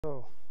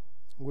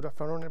Good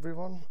afternoon,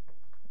 everyone.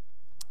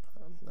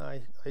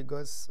 I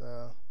guess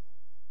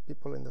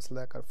people in the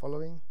Slack are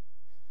following.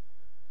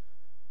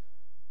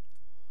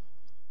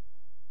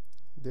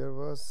 There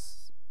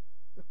was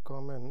a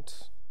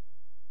comment.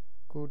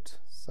 Could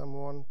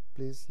someone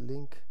please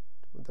link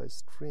to the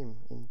stream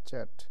in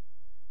chat?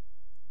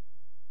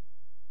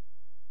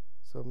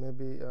 So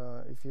maybe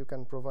if you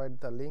can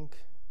provide the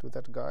link to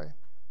that guy.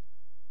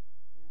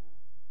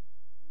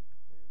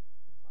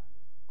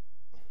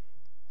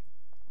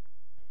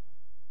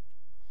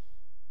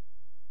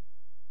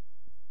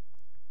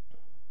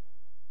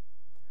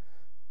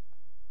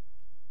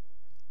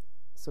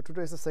 So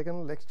today is the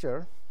second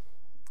lecture,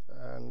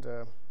 and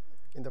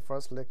in the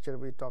first lecture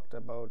we talked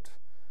about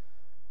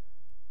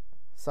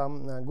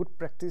some good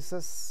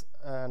practices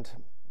and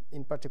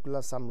in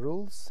particular some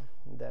rules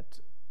that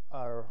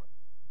are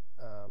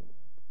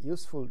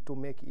useful to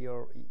make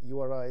your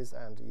URIs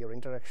and your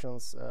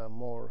interactions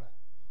more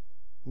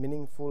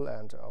meaningful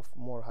and of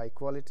more high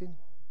quality.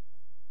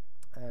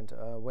 And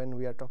when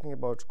we are talking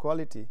about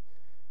quality,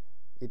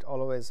 it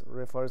always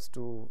refers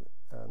to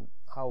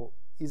how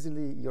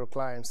easily your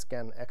clients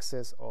can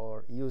access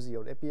or use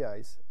your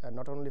APIs, and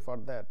not only for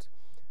that,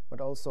 but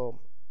also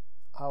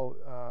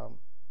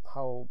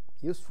how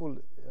useful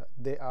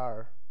they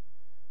are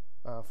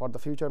for the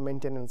future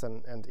maintenance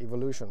and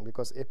evolution,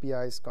 because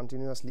APIs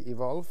continuously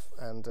evolve,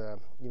 and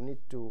you need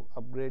to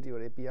upgrade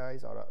your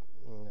APIs or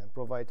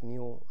provide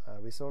new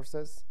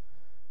resources.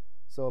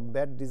 So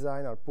bad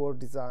design or poor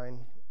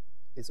design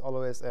is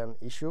always an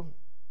issue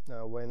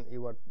when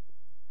you are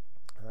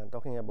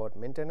talking about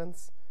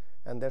maintenance.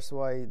 And that's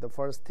why the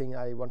first thing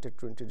I wanted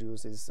to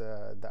introduce is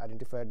the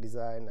identifier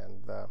design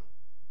and the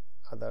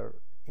other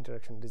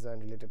interaction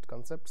design related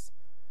concepts.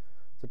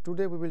 So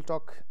today we will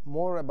talk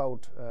more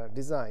about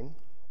design.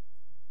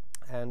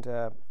 And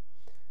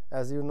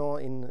as you know,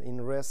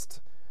 in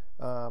REST,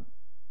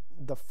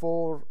 the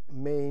four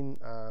main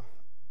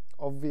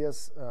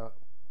obvious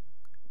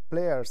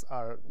players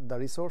are the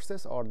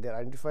resources or their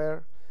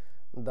identifier,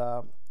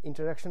 the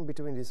interaction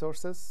between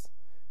resources,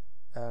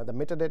 the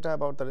metadata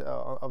about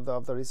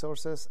of the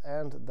resources,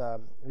 and the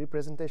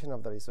representation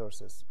of the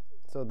resources.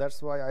 So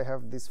that's why I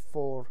have this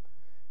four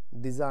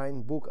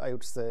design book, I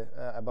would say,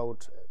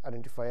 about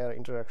identifier,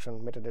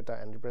 interaction,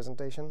 metadata, and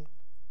representation.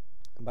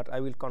 But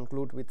I will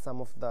conclude with some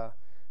of the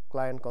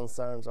client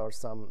concerns or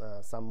some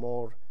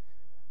more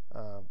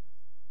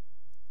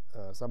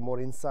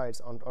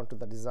insights onto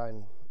the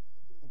design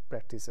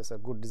practices or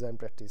good design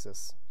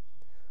practices.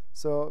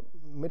 So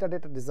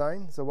metadata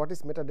design. So what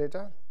is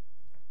metadata?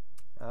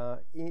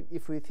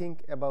 If we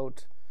think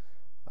about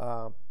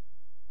the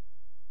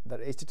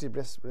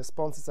HTTP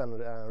responses and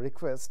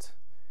requests,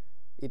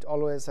 it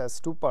always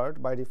has two parts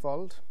by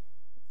default,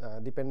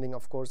 depending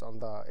of course on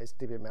the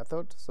HTTP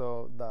method.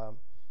 So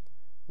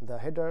the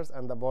headers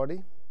and the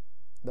body.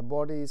 The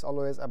body is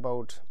always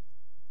about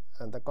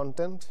the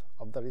content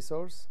of the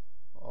resource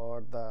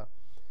or the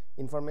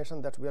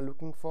information that we are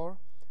looking for,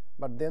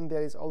 but then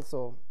there is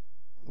also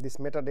this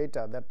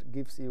metadata that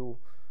gives you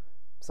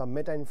some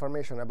meta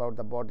information about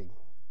the body.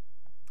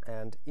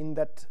 And in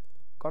that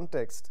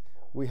context,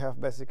 we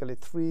have basically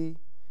three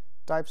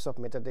types of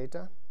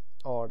metadata,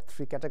 or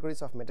three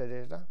categories of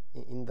metadata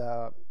in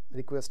the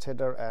request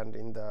header and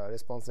in the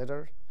response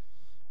header.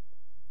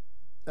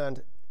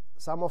 And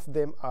some of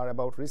them are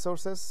about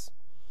resources,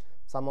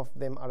 some of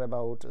them are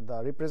about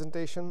the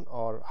representation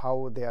or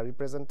how they are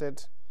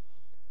represented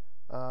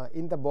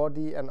in the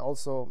body and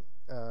also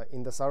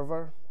in the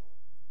server,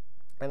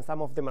 and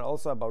some of them are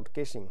also about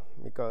caching,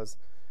 because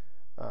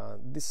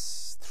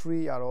these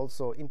three are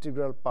also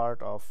integral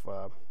part of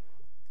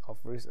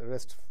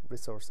REST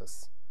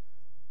resources.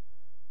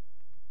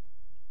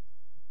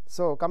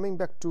 So coming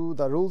back to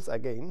the rules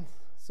again,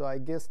 so I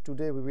guess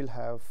today we will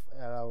have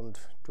around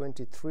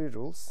 23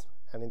 rules,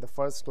 and in the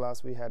first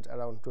class we had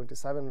around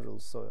 27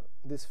 rules. So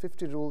these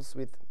 50 rules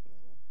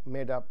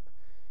made up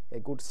a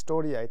good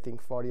story, I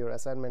think, for your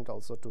assignment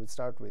also to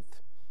start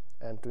with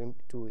and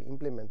to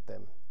implement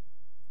them.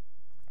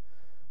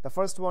 The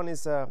first one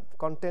is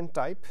content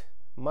type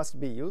must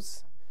be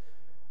used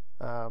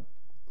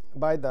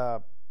by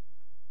the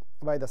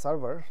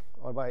server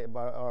or by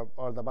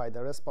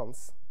the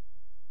response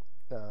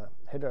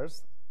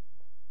headers.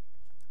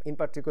 In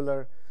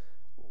particular,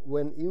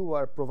 when you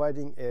are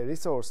providing a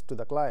resource to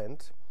the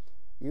client,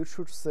 you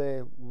should say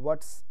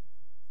what's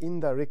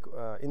in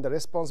the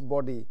response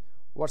body,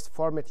 what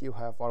format you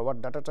have, or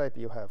what data type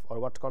you have, or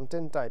what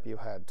content type you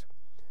had.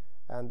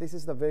 And this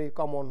is the very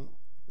common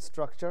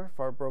structure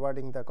for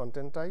providing the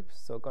content type.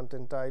 So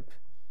content type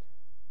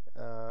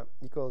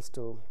equals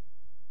to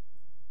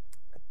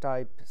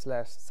type /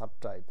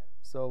 subtype.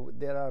 So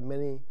there are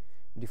many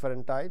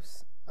different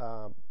types.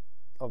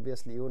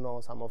 Obviously you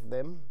know some of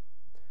them: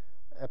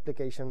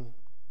 application,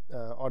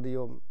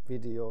 audio,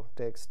 video,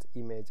 text,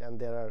 image, and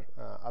there are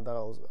other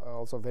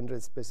also vendor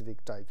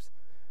specific types.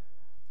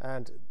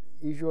 And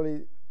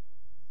usually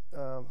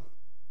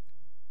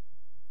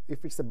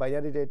if it's a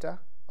binary data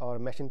or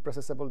machine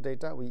processable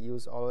data, we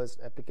use always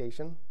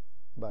application,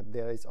 but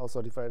there is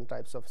also different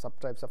types of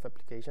subtypes of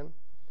application.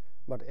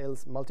 But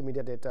else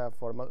multimedia data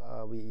for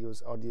we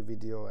use audio,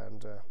 video,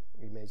 and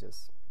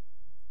images.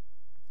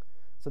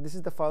 So this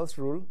is the first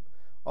rule.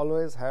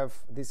 Always have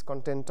this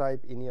content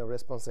type in your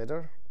response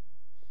header.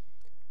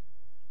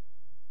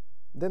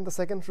 Then the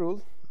second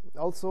rule,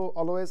 also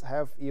always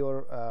have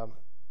your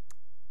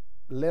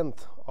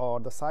length or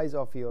the size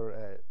of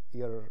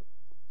your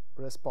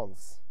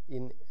response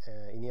in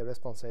your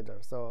response header.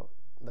 So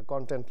the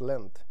content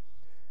length.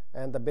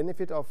 And the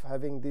benefit of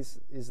having this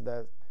is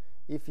that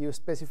if you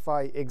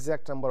specify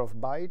exact number of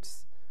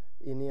bytes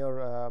in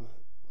your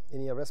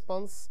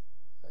response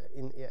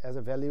as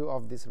a value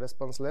of this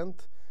response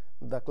length,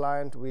 the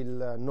client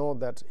will know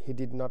that he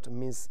did not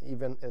miss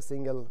even a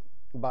single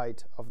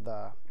byte of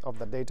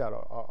the data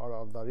or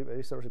of the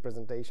resource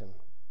representation.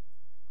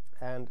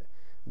 And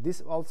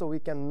this also we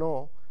can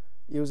know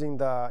using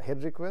the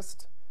head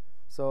request.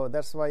 So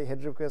that's why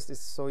head request is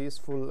so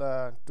useful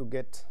to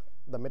get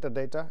the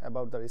metadata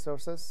about the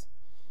resources.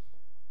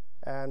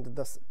 And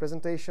the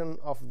presentation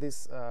of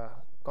this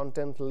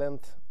content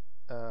length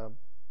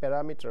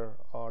parameter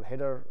or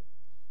header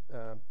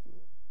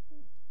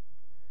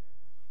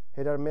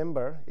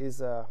member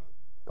is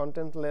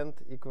content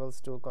length equals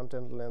to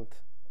content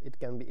length. It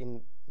can be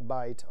in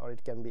byte or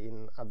it can be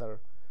in other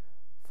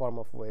form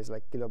of ways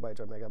like kilobyte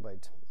or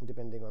megabyte,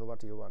 depending on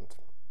what you want.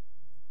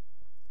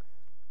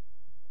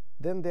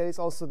 Then there is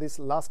also this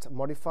last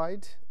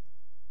modified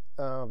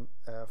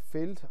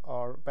field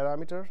or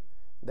parameter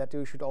that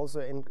you should also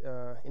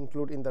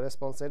include in the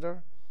response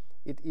header.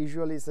 It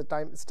usually is the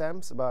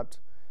timestamps, but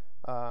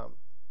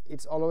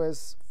it's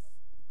always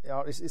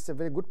it's a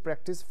very good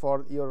practice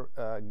for your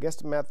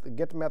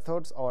get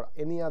methods or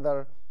any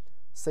other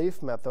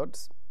safe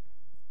methods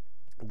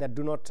that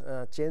do not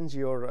change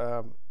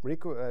your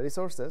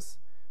resources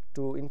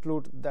to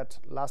include that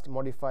last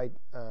modified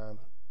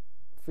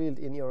field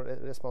in your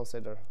response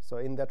header. So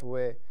in that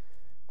way,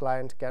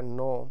 client can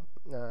know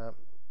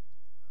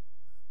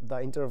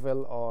the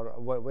interval or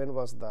when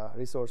was the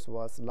resource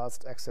was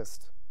last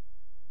accessed.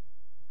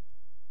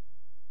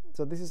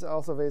 So this is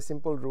also a very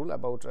simple rule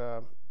about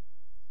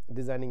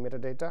designing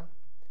metadata.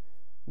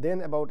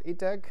 Then about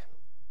e-tag.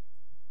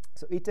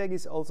 So e-tag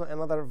is also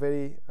another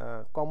very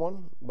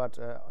common but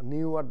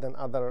newer than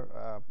other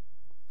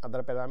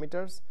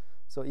parameters.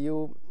 So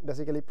you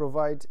basically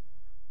provide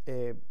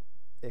a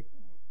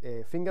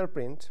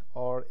fingerprint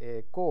or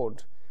a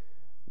code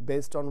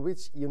based on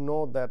which you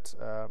know that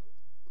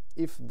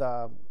if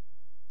the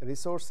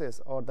resources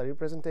or the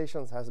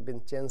representations has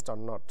been changed or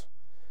not.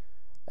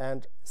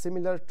 And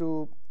similar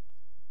to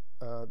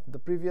the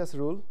previous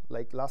rule,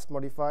 like last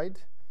modified,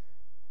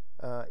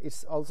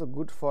 it's also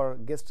good for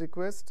guest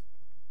request.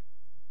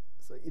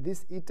 So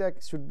this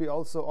e-tag should be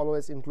also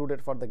always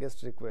included for the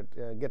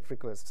get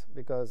request,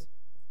 because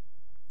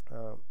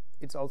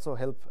it's also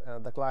help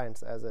the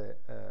clients as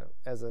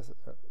a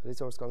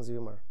resource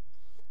consumer.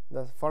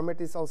 The format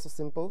is also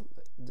simple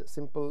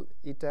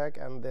e-tag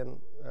and then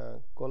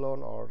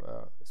colon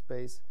or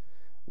space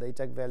the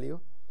e-tag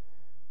value.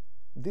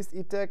 This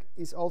e-tag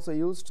is also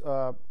used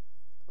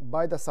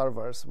by the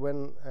servers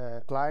when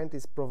client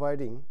is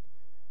providing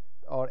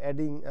or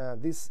adding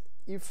this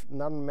if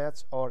none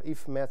match or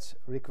if match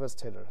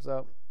request header.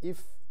 So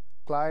if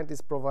client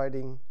is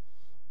providing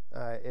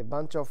a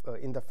bunch of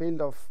in the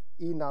field of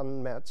if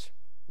none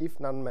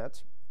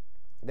match,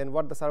 then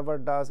what the server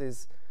does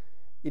is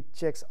it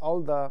checks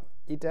all the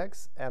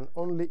e-tags, and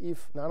only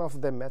if none of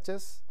them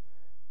matches,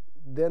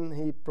 then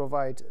he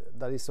provides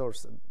the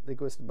resource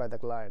requested by the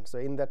client. So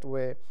in that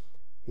way,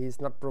 he is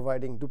not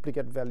providing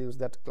duplicate values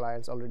that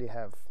clients already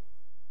have,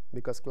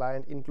 because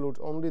client includes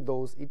only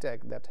those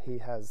e-tag that he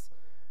has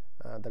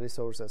the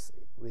resources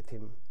with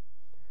him.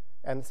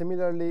 And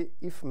similarly,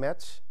 if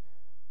match,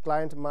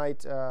 client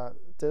might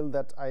tell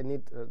that I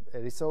need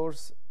a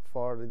resource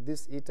for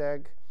this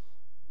e-tag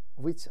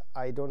which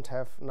I don't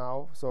have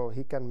now, so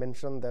he can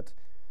mention that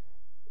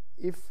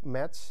if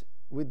match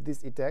with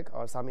this e-tag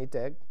or some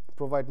e-tag,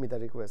 provide me the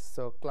request.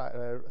 So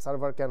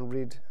server can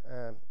read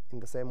in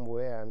the same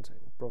way and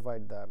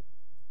provide the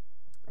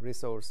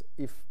resource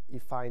if you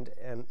find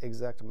an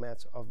exact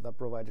match of the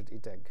provided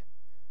e-tag.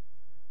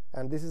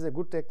 And this is a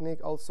good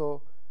technique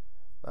also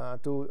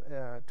to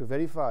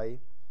verify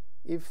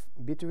if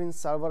between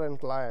server and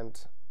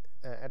client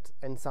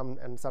and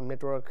some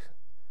network,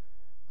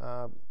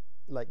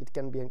 like it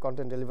can be a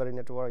content delivery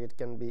network, it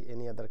can be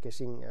any other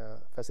caching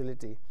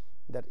facility,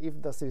 that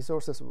if the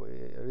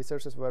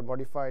resources were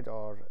modified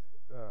or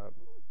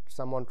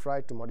someone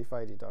tried to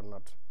modify it or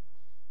not.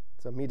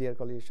 So medial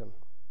collision.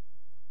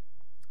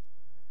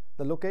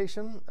 The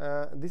location,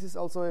 this is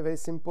also a very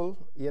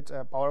simple yet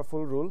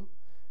powerful rule.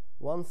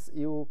 Once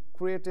you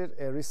created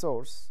a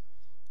resource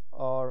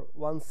or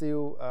once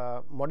you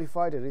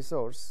modified a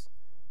resource,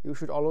 you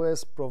should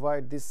always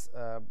provide this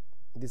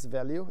this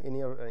value in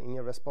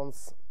your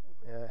response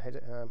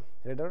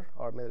header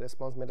or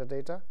response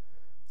metadata.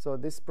 So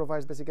this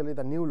provides basically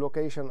the new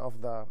location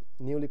of the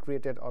newly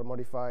created or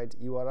modified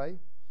URI.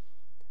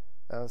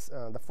 As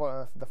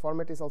the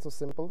format is also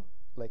simple.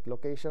 like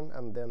location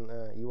and then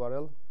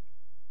URL.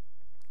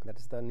 That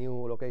is the new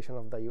location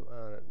of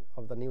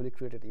the newly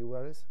created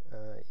URLs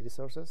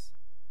resources.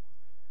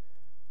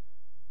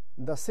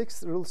 The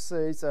sixth rule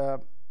says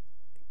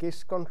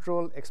cache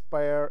control,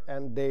 expire,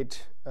 and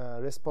date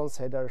response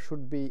header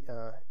should be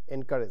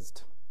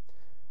encouraged.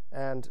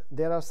 And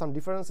there are some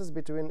differences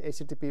between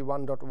HTTP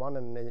 1.1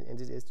 and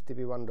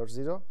HTTP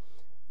 1.0.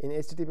 In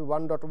HTTP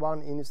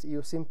 1.1,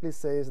 you simply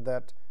says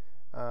that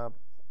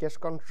cache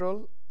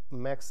control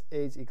max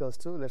age equals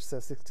to, let's say,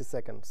 60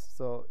 seconds.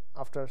 So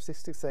after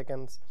 60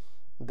 seconds,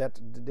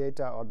 that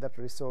data or that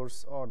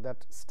resource or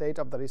that state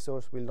of the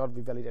resource will not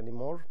be valid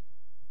anymore.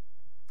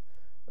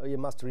 You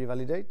must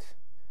revalidate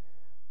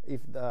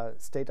if the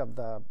state of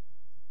the,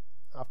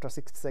 after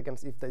 60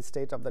 seconds, if the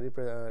state of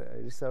the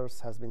resource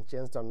has been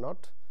changed or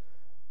not.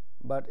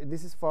 But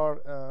this is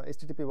for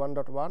HTTP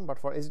 1.1, but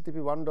for HTTP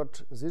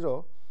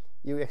 1.0,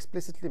 you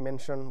explicitly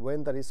mention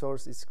when the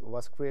resource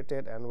was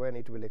created and when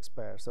it will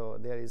expire. So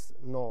there is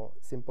no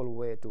simple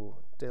way to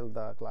tell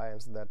the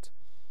clients that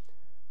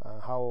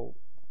how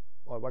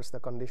or what's the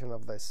condition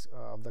of this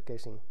of the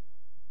caching.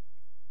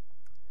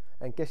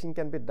 And caching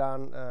can be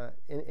done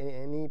in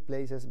any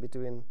places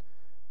between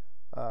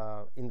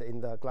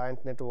in the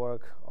client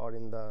network or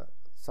in the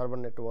server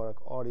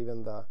network or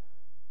even the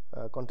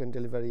content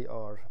delivery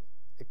or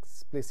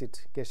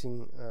explicit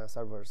caching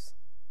servers.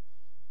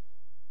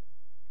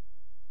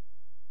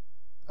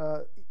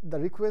 The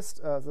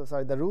request,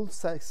 the rule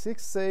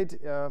 6 said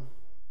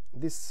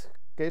this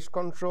cache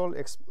control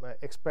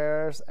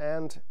expires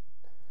and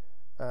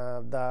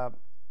the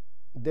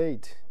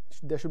date,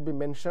 they should be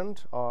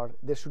mentioned or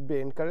they should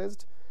be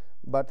encouraged.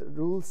 But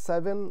rule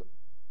 7,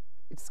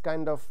 it's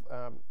kind of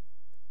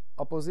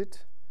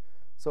opposite.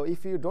 So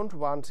if you don't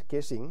want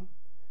caching,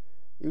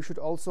 you should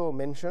also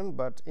mention,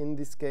 but in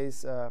this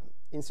case,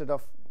 instead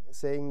of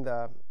saying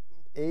the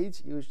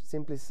age, you should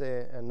simply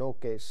say no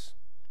cache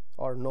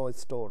or no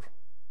store.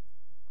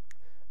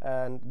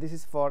 And this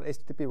is for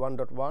HTTP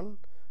 1.1,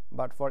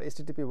 but for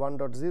HTTP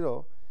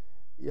 1.0,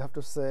 you have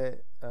to say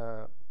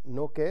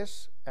no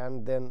cache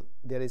and then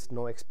there is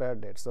no expire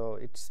date. So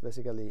it's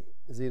basically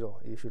 0.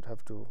 You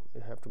have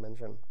to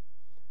mention.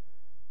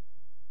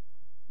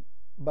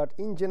 But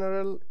in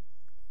general,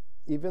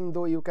 even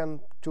though you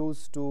can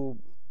choose to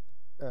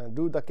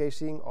do the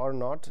caching or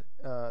not,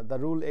 the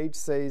rule 8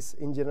 says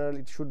in general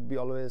it should be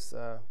always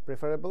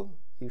preferable.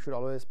 You should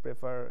always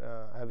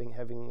prefer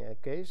having a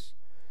cache,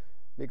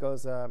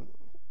 because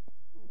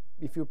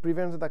if you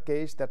prevent the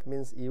cache, that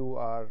means you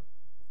are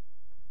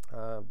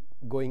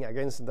going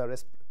against the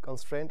REST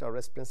constraint or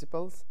REST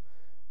principles,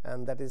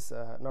 and that is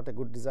not a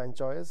good design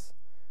choice.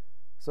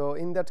 So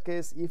in that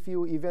case, if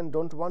you even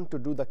don't want to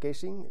do the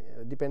caching,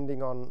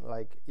 depending on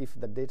like if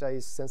the data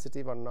is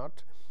sensitive or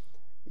not,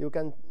 you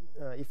can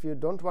if you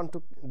don't want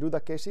to do the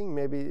caching,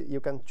 maybe you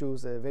can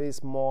choose a very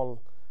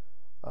small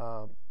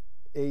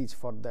age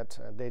for that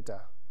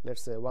data,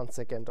 let's say 1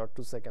 second or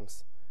 2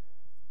 seconds.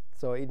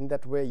 So in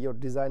that way, your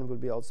design will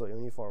be also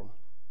uniform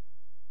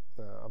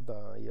of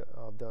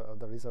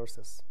the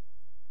resources.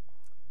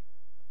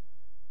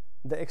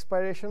 The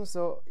expiration,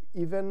 so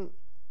even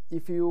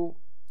if you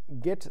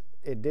get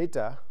a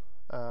data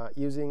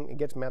using a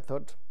get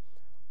method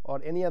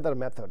or any other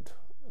method,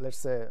 let's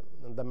say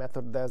the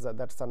method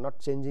that's not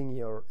changing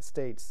your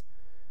states,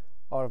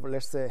 or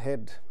let's say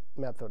head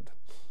method.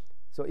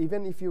 So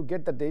even if you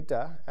get the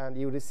data and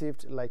you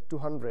received like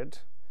 200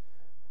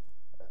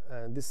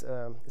 this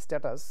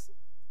status,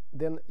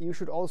 then you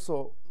should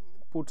also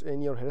put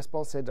in your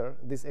response header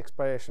this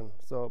expiration.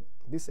 So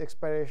this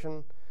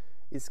expiration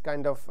is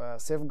kind of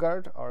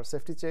safeguard or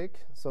safety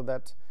check, so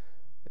that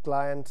the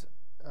client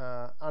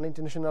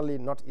unintentionally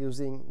not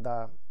using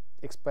the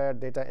expired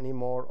data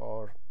anymore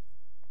or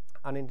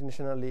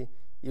unintentionally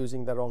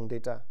using the wrong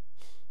data.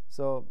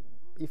 So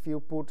if you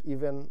put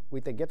even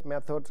with a get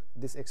method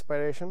this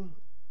expiration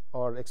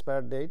or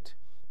expired date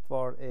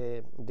for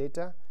a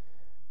data,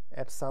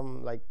 at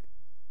some like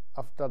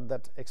after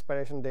that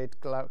expiration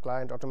date,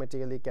 client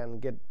automatically can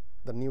get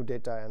the new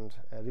data and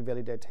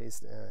revalidate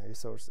his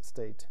resource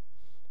state.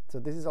 So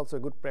this is also a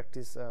good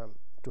practice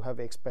to have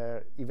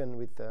expire even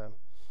with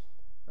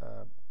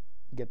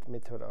get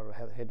method or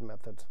head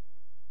method.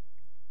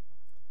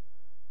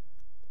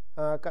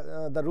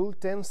 The rule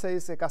 10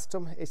 says a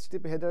custom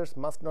HTTP headers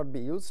must not be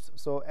used.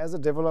 So as a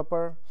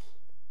developer,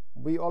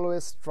 we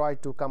always try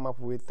to come up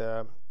with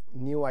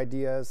new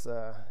ideas,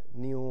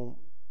 new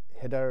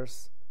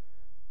headers,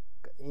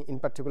 in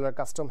particular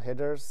custom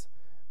headers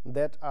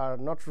that are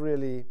not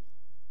really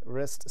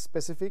REST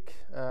specific,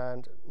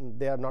 and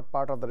they are not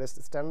part of the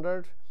REST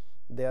standard.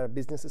 They are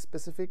business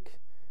specific.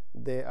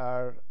 They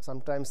are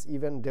sometimes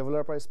even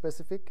developer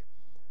specific.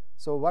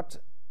 So what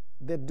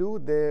they do,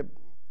 they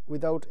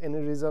without any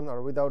reason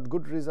or without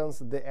good reasons,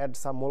 they add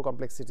some more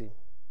complexity,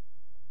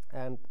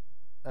 and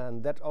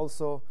that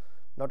also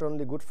not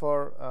only good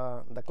for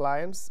the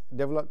client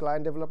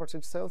developers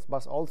itself,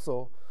 but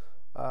also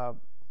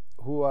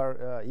who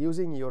are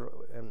using your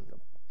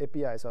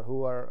APIs or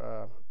who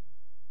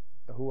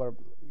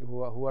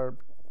are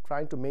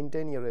trying to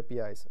maintain your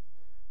APIs.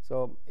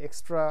 So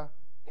extra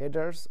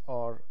headers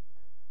or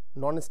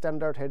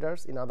non-standard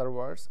headers, in other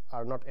words,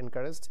 are not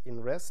encouraged in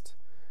REST.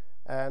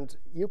 And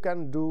you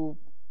can do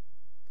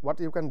what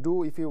you can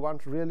do if you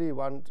really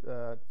want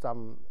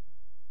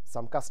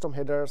some custom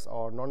headers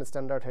or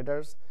non-standard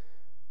headers,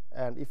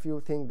 and if you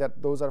think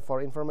that those are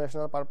for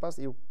informational purpose,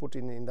 you put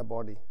in the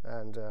body,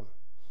 and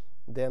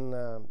then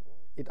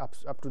it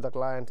up to the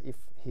client if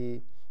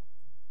he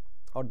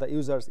or the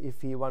users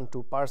if he want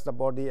to parse the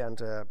body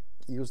and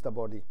use the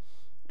body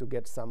to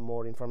get some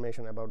more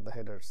information about the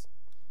headers.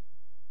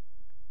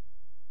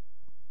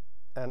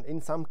 And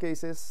in some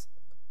cases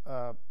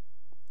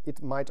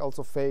it might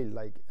also fail,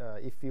 like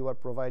if you are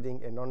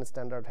providing a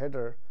non-standard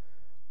header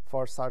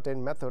for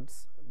certain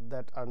methods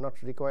that are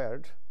not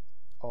required,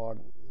 or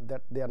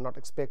that they are not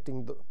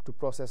expecting to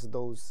process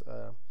those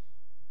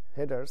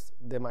headers,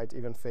 they might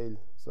even fail.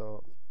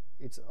 So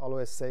it's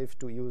always safe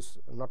to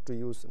not to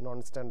use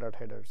non-standard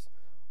headers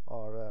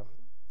or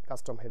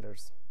custom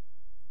headers.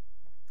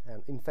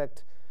 And in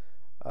fact,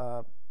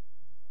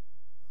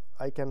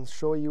 I can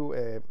show you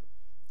a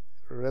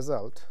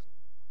result,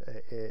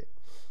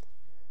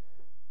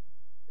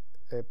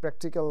 a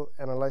practical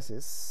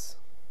analysis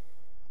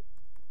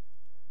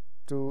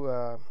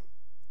to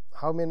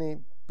how many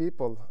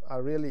people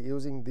are really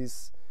using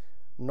these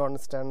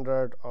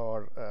non-standard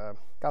or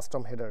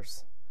custom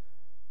headers,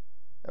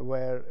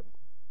 where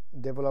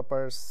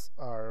developers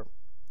are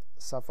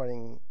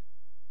suffering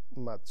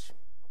much.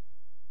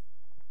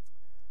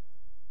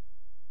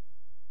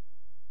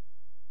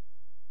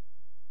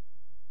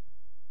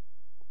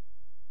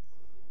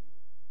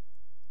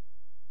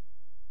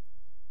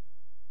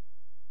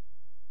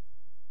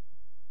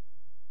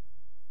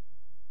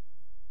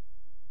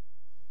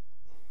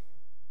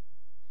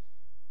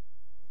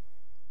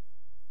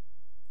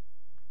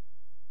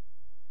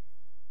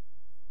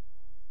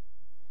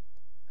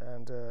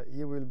 And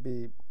you will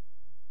be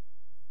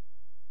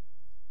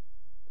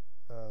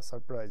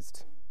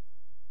surprised.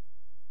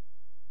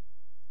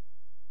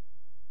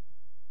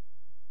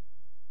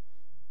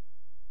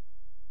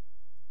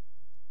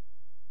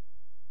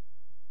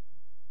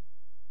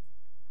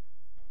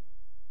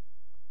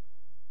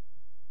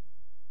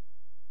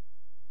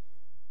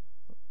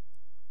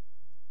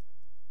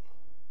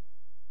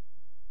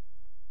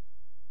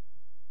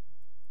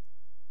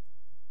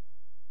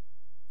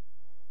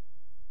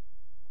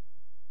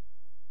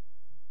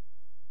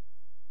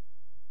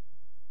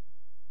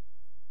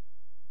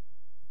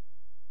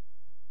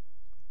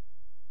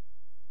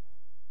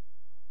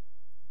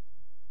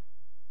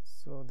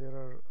 So there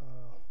are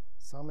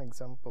some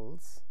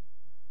examples.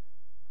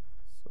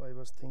 So I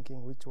was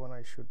thinking which one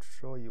I should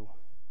show you.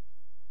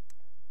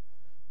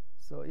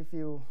 So if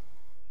you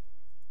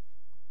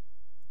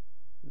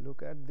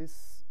look at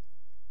this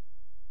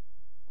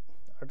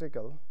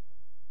article,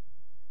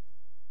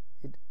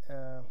 it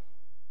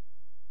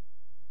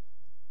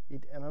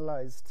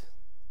analyzed.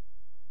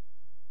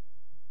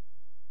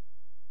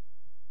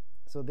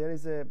 So there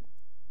is a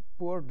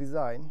poor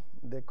design,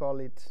 they call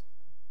it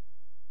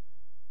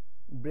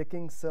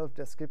breaking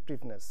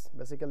self-descriptiveness.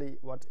 Basically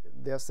what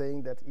they are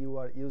saying, that you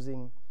are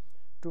using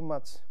too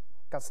much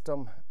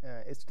custom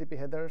HTTP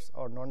headers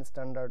or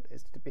non-standard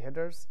HTTP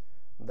headers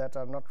that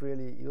are not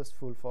really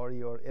useful for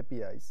your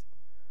APIs.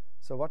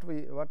 So what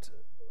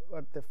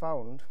they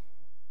found,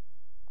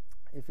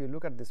 if you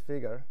look at this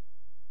figure,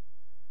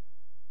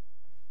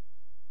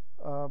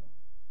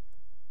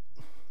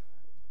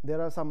 there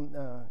are some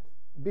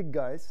big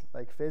guys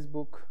like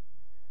Facebook,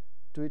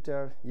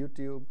 Twitter,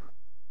 YouTube,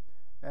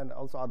 and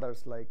also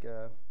others like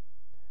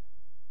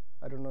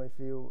I don't know if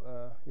you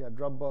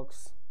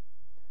Dropbox.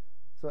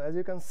 So as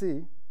you can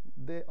see,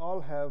 they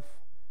all have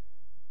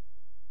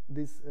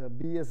this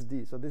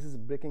BSD. So this is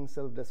breaking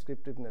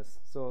self-descriptiveness.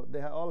 So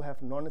they all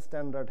have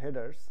non-standard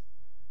headers.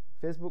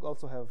 Facebook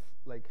also have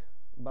like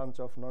a bunch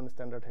of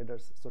non-standard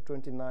headers, so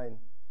 29.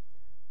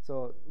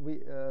 So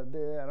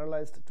they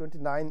analyzed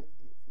 29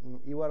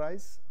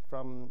 URIs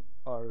from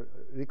or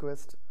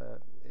request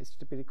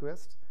HTTP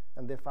request,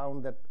 and they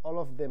found that all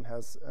of them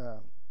has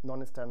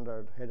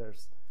non-standard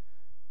headers.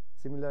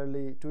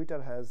 Similarly,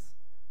 Twitter has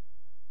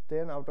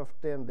 10 out of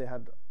 10 they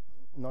had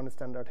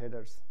non-standard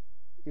headers.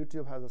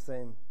 YouTube has the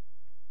same,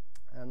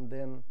 and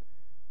then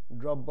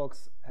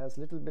Dropbox has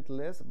little bit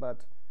less,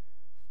 but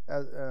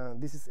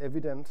this is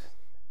evident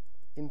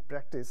in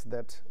practice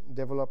that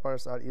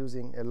developers are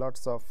using a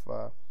lots of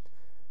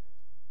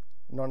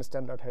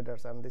non-standard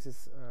headers, and this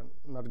is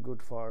not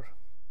good for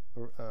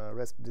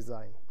REST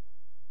design.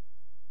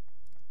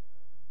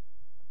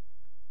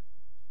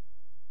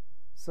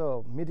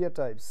 So media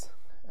types,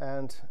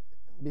 and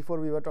before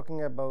we were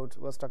talking about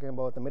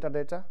the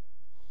metadata,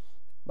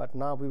 but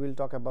now we will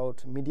talk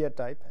about media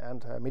type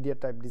and media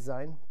type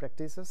design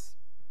practices.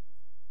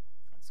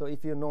 So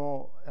if you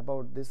know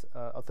about this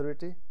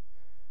authority,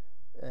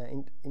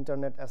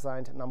 Internet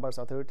Assigned Numbers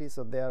Authority,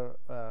 so they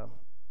are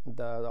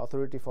the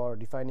authority for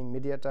defining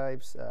media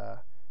types,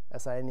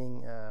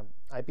 assigning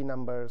IP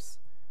numbers,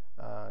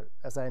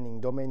 assigning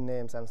domain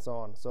names, and so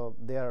on. So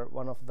they are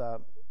one of the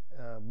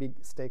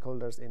big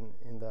stakeholders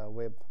in the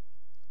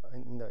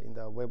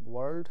web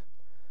world.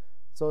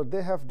 So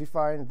they have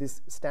defined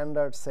these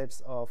standard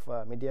sets of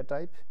media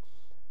type.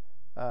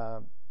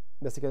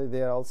 Basically,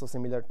 they are also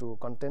similar to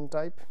content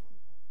type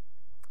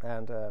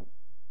and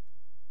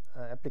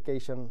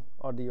application,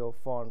 audio,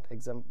 font,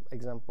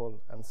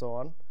 example, and so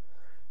on.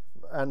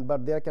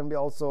 But there can be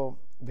also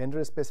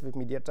vendor-specific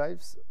media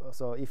types.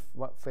 So if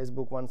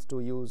Facebook wants to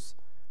use,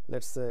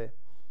 let's say,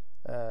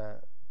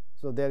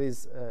 so there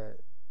is a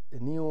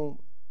new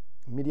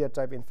media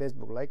type in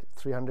Facebook, like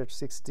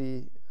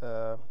 360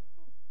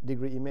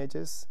 degree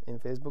images in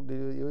Facebook. Do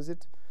you use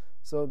it?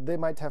 So they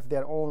might have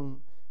their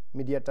own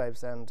media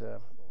types, and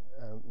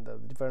the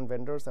different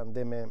vendors, and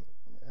they may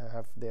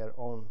have their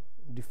own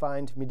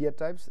defined media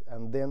types,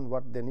 and then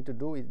what they need to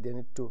do is they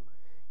need to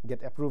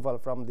get approval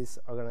from this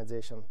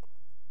organization.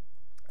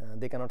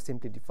 They cannot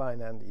simply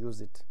define and use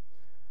it.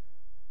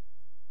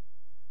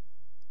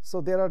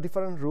 So there are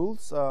different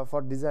rules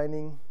for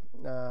designing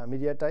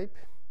media type,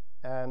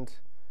 and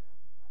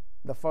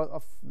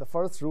the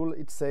first rule,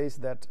 it says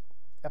that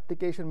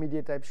application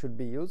media type should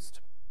be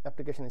used.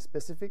 Application is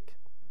specific.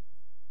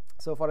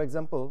 So for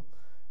example,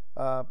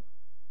 I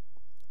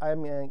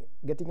am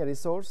getting a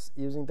resource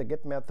using the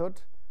get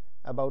method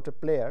about a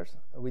player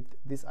with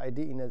this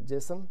ID in a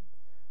JSON,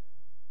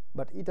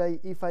 but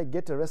if I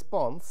get a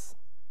response,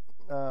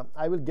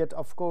 I will get,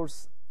 of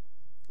course,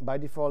 by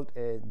default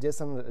a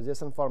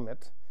JSON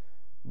format,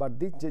 but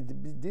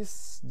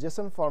this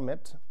JSON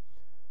format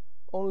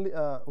only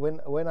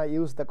when I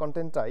use the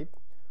content type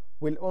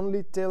will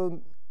only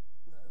tell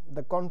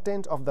the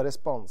content of the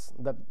response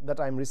that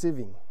I'm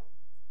receiving,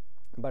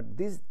 but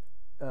this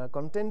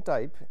content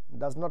type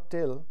does not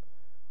tell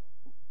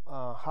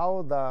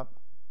how the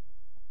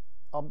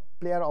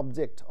player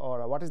object,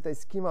 or what is the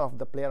schema of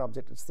the player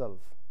object itself,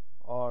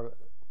 or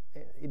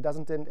it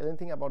doesn't tell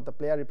anything about the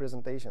player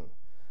representation.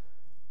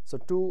 So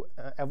to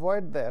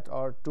avoid that,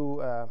 or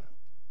to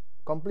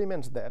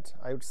complement that,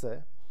 I would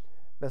say,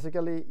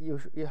 basically you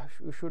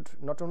should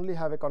not only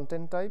have a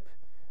content type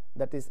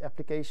that is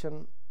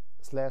application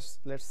 / let's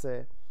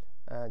say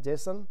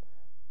JSON,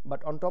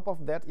 but on top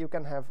of that you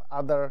can have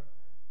other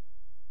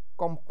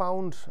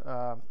compound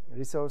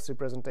resource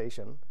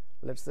representation,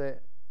 let's say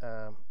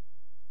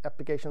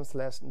application /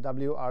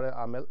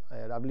 WRML.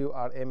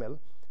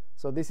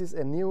 So this is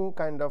a new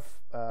kind of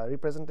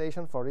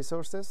representation for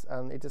resources,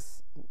 and it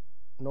is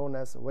known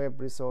as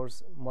Web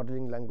Resource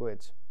Modeling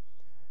Language.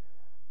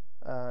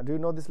 Do you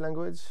know this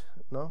language?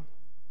 No?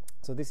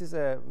 So this is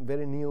a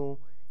very new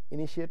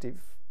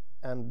initiative,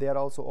 and they are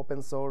also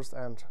open source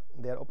and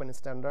they are open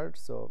standard,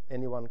 so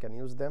anyone can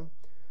use them.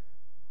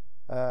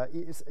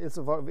 It's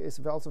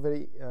also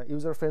very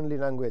user-friendly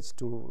language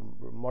to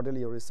model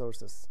your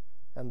resources,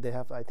 and they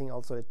have, I think,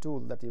 also a tool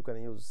that you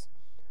can use.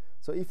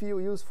 So if you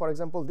use, for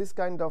example, this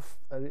kind of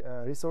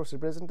resource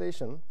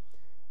representation,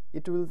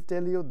 it will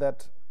tell you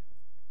that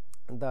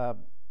the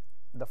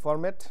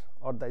format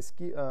or the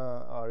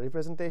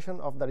representation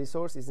of the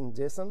resource is in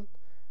JSON,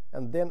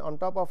 and then on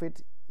top of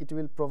it, it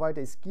will provide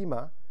a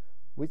schema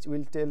which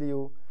will tell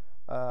you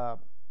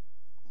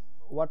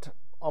what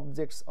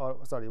objects, or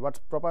what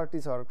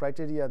properties or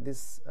criteria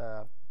this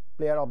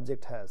player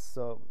object has.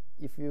 So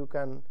if you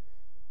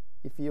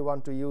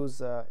want to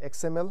use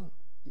XML,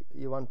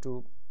 you want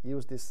to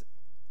use this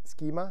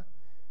schema.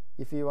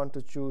 If you want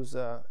to choose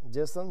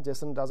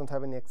JSON doesn't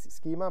have any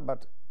schema,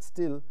 but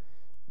still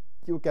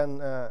you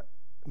can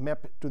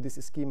map to this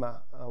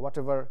schema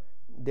whatever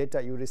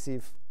data you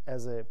receive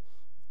as a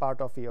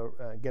part of your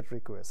GET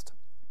request.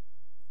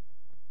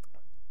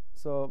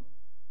 So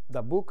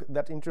the book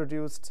that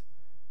introduced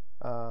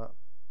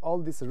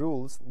all these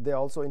rules, they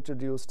also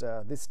introduced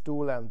this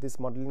tool and this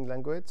modeling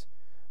language,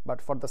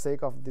 but for the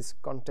sake of this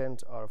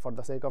content, or for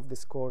the sake of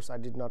this course, I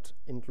did not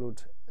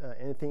include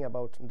anything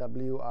about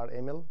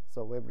WRML,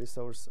 so Web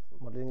Resource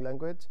Modeling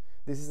Language.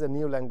 This is a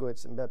new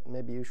language, but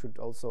maybe you should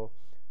also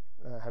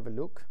have a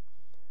look.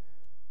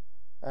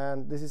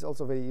 And this is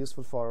also very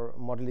useful for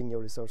modeling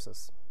your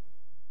resources.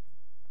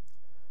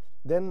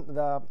 Then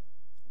the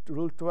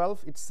rule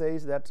 12, it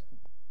says that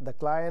the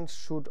client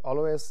should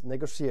always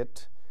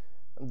negotiate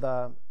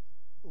the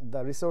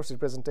resource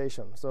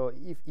representation. So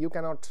if you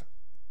cannot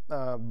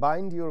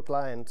bind your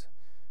client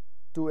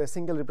to a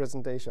single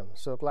representation,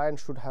 so client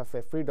should have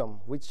a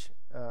freedom which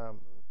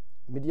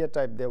media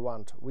type they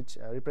want, which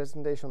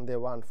representation they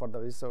want for the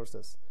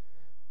resources,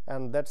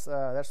 and that's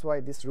why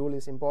this rule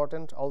is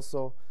important.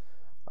 Also,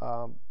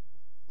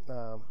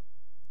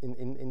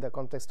 in the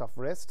context of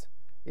REST,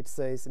 it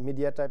says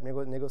media type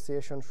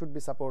negotiation should be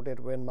supported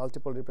when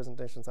multiple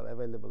representations are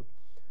available.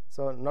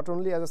 So not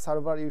only as a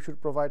server you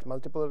should provide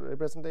multiple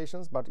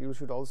representations, but you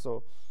should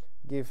also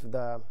give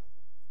the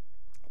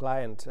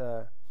client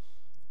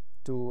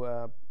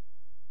to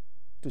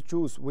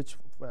choose which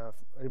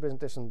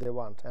representation they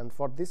want. And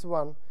for this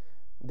one,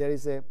 there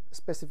is a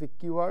specific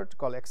keyword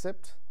called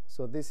accept.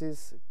 So this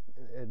is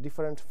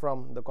different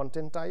from the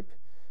content type.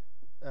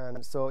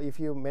 And so if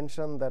you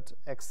mention that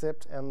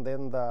accept and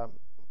then the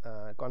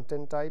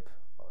content type,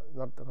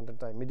 not the content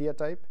type, media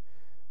type,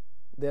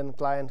 then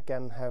client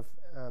can have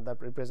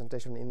that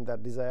representation in the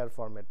desired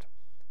format.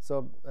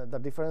 So the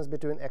difference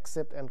between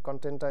accept and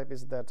content type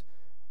is that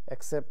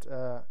accept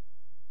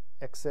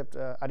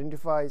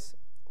identifies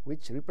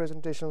which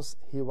representations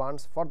he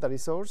wants for the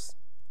resource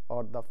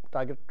or the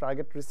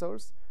target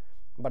resource,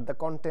 but the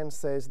content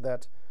says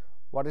that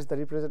what is the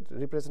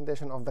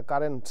representation of the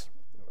current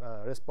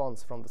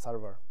response from the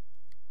server,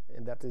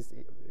 and that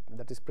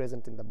is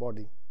present in the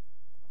body.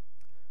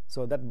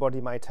 So that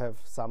body might have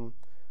some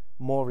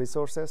more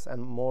resources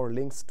and more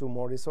links to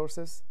more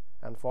resources,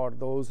 and for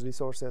those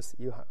resources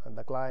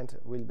the client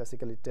will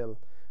basically tell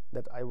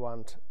that I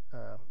want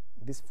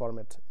this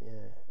format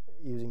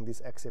using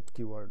this accept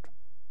keyword.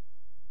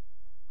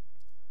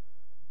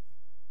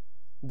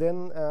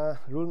 Then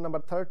rule number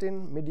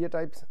 13, media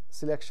type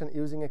selection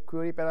using a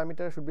query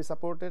parameter should be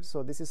supported.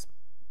 So this is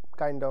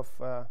kind of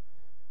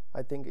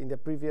I think in the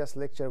previous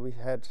lecture we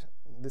had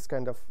this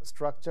kind of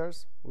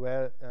structures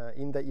where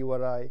in the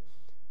URI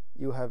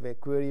you have a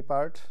query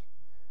part,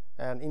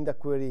 and in the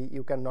query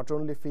you can not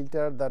only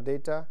filter the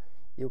data,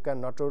 you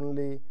can not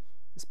only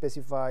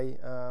specify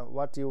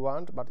what you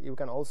want, but you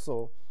can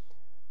also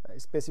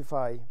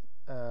specify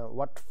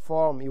what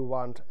form you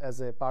want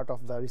as a part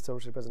of the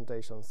resource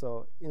representation.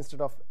 So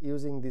instead of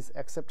using this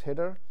accept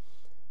header,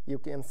 you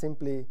can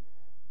simply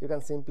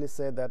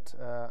say that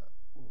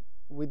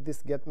with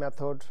this get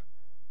method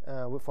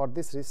for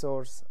this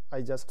resource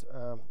I just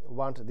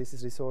want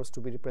this resource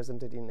to be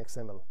represented in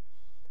XML.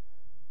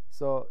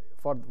 So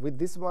with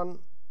this one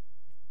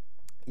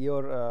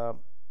your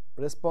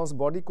response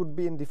body could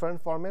be in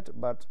different format,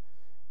 but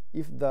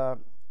if the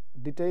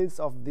details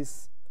of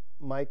this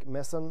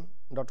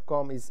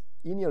mikemason.com is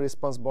in your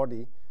response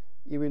body,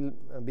 you will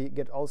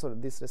get also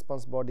this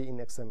response body in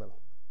XML.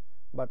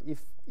 But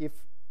if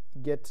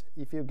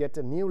you get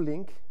a new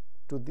link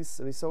to this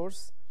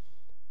resource,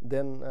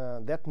 then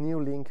that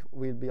new link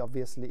will be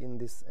obviously in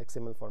this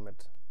XML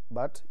format,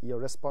 but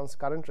your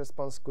current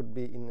response could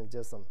be in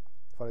JSON,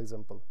 for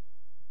example.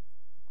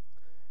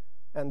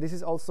 And this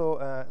is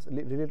also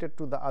related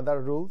to the other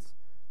rules,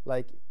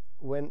 like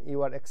when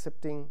you are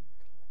accepting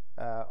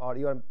or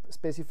you are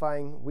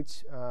specifying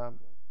which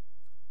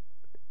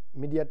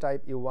media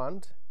type you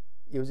want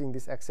using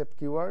this accept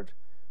keyword.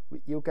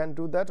 You can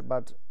do that,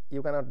 but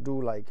you cannot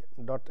do like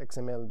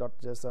 .xml,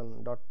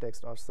 .json,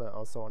 .text or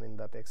so on in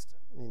the text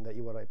in the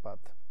URI path.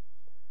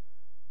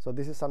 So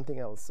this is something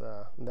else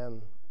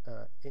than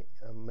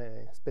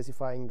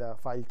specifying the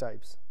file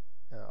types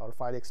or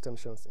file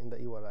extensions in the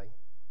URI.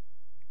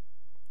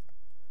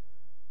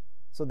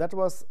 So that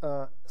was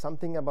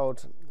something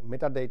about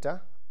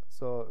metadata.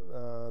 So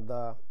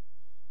the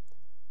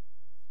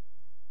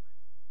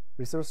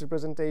resource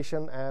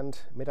representation and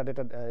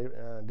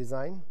metadata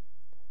design.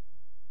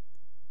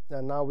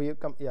 And now we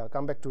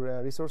come back to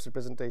resource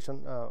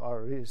representation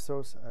or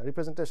resource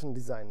representation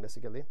design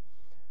basically.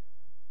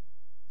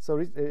 So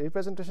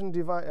representation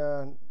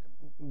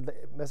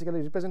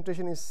basically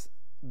representation is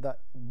the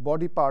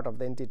body part of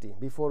the entity.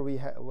 Before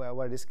we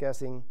were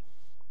discussing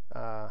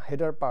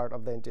header part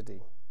of the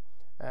entity,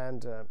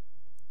 and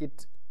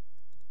it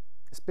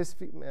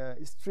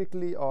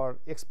strictly or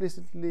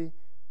explicitly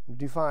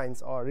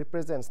defines or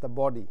represents the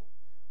body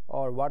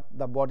or what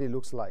the body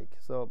looks like.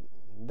 So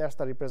that's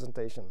the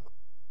representation.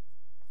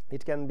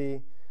 It can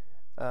be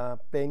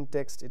plain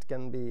text, it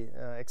can be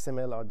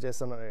XML or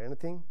JSON or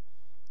anything.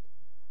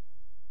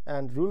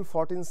 And rule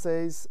 14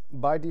 says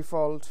by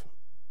default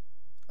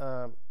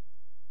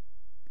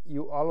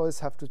you always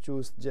have to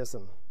choose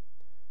JSON,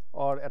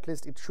 or at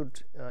least it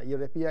should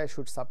your API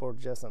should support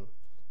JSON.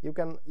 You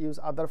can use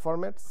other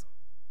formats,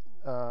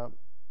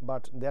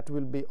 but that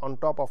will be on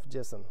top of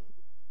JSON,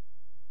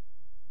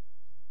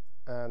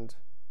 and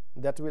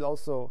that will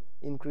also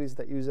increase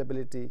the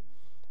usability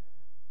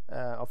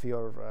of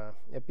your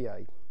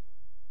API.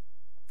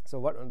 So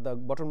what the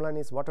bottom line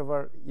is,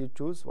 whatever you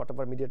choose,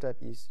 whatever media type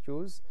you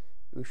choose,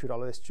 you should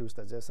always choose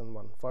the JSON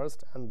one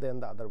first and then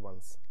the other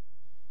ones.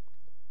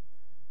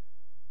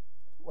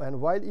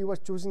 And while you are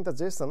choosing the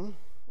JSON,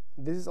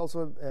 this is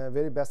also a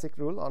very basic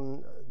rule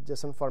on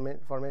JSON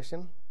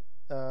formation.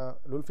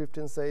 Rule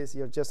 15 says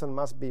your JSON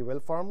must be well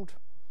formed.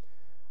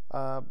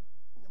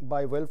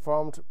 By well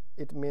formed,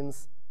 it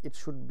means it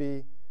should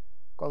be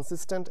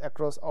consistent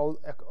across all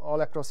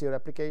across your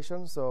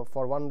application. So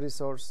for one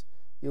resource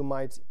you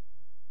might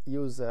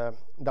use a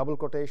double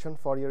quotation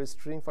for your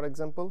string, for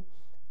example,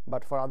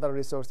 but for other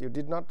resource you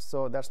did not,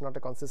 so that's not a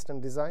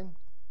consistent design.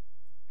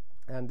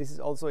 And this is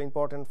also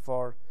important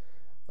for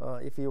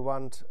if you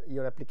want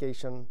your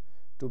application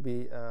to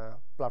be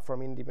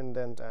platform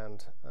independent,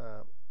 and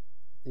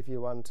if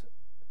you want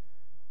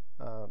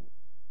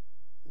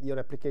your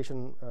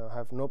application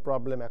have no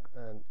problem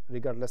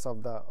regardless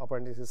of the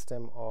operating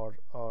system or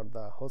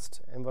the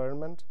host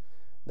environment.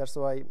 That's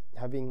why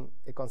having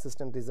a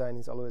consistent design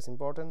is always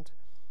important.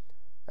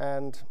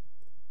 And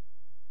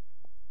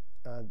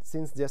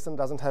since JSON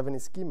doesn't have any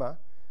schema,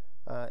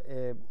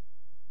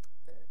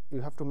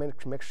 you have to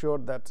make sure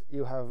that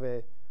you have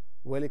a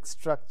well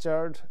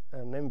structured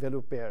name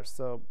value pair.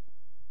 So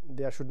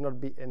there should not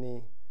be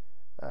any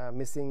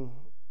missing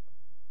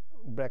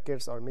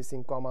brackets or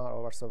missing comma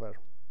or whatsoever.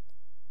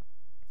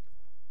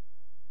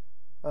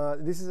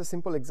 This is a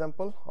simple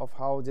example of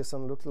how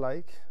JSON looks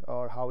like,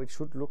 or how it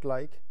should look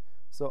like.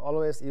 So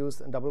always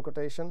use double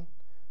quotation,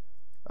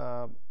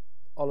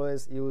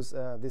 always use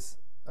this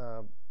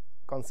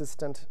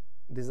consistent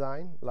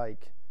design,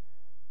 like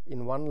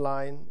in one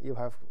line you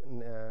have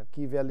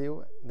key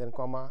value, then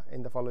comma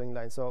in the following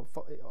line. So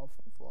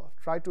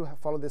try to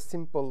follow this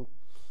simple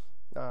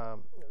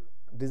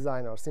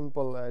design or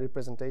simple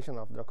representation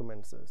of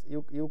documents.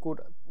 You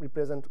could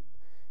represent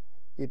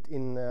it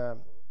in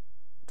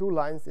 2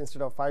 lines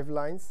instead of 5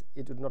 lines.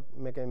 It would not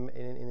make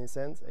any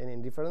sense, any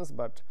difference.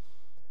 But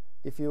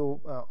if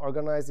you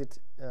organize it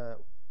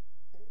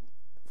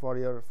for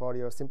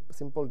your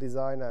simple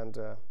design and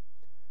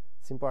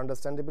simple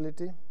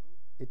understandability,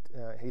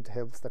 it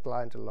helps the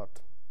client a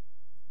lot.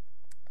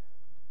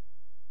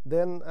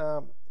 Then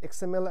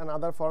XML and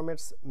other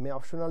formats may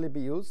optionally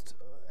be used.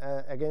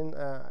 Again,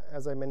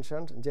 as I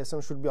mentioned,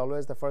 JSON should be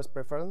always the first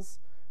preference,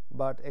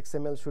 but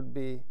XML should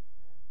be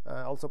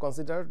also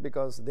considered,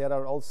 because there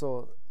are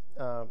also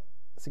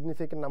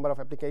significant number of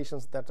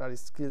applications that are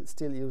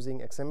still using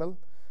XML.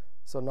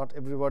 So not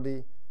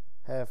everybody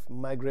have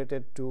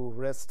migrated to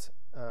REST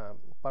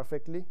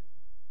perfectly,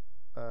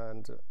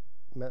 and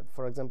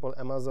for example,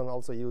 Amazon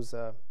also use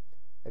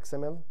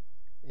XML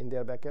in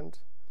their backend,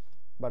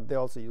 but they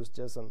also use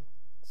JSON.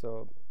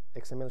 So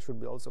XML should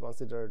be also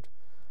considered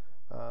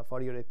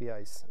for your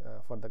APIs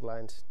for the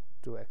client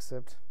to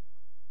accept.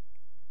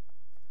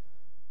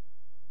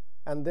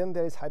 And then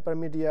there is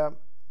hypermedia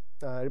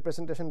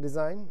representation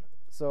design.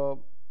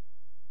 So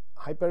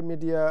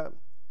hypermedia,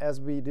 as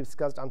we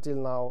discussed until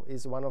now,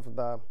 is one of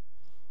the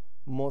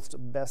most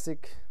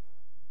basic,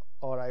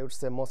 or I would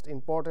say most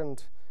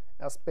important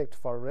aspect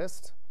for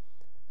REST.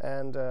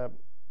 And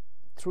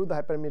through the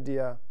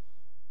hypermedia,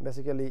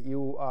 basically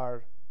you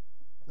are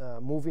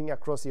moving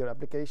across your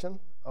application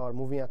or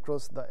moving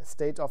across the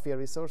state of your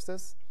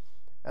resources,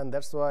 and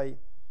that's why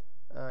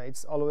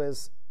it's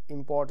always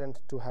important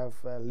to have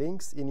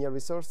links in your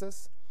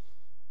resources.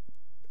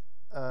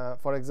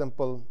 For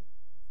example,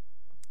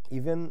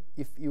 even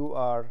if you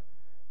are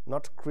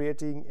not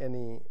creating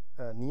any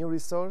new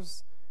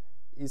resource,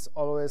 is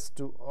always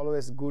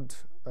good,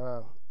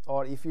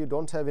 or if you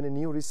don't have any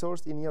new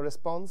resource in your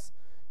response,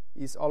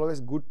 is always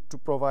good to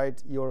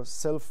provide your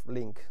self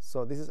link.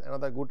 So this is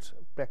another good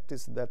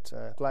practice that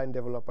client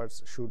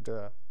developers should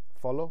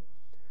follow.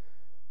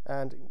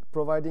 And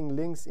providing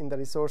links in the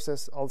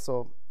resources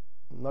also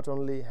not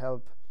only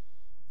help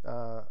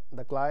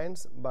the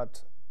clients,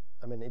 but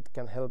I mean it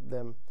can help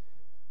them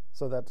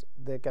so that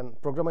they can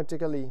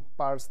programmatically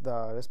parse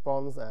the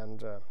response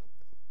and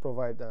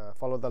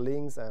follow the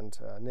links and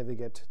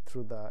navigate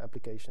through the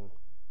application.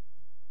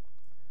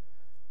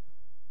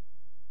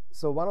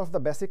 So one of the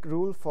basic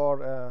rule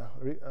for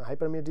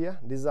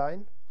hypermedia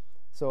design,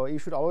 so you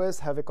should always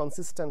have a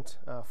consistent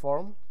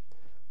form.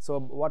 So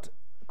what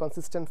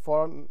consistent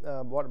form,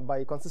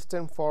 by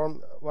consistent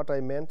form, what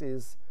I meant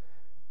is,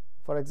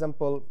 for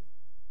example,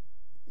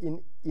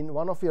 in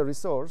one of your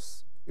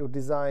resource you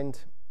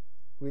designed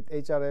with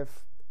href,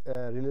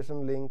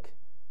 relation link,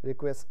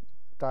 request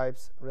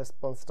types,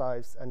 response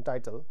types, and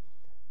title,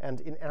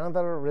 and in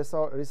another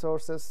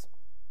resources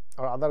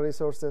or other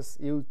resources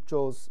you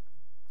chose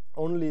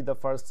only the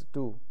first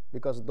 2,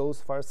 because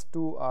those first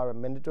 2 are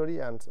mandatory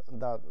and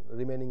the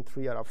remaining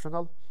 3 are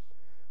optional.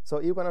 So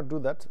you cannot do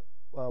that.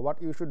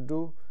 What you should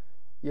do,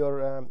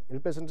 your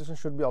representation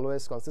should be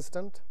always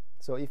consistent.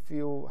 So if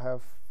you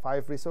have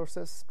 5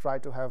 resources, try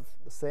to have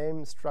the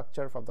same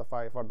structure for the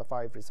 5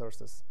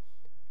 resources.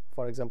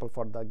 For example,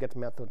 for the get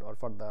method or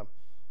for the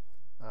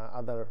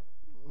other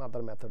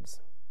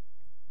methods.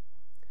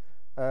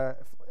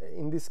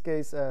 In this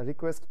case,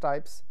 request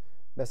types,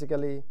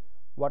 basically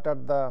what are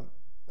the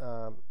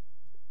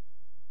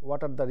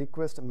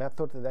request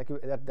methods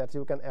that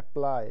you can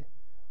apply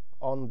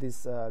on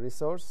this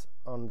resource,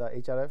 on the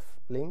href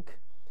link.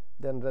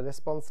 Then the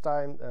response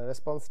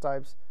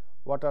types,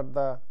 what are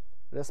the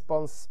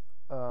response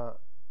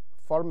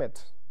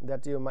format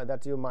that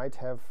you might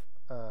have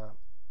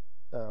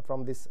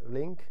from this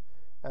link,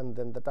 and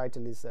then the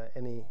title is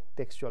any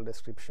textual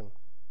description.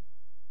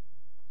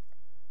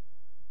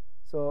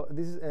 So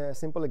this is a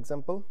simple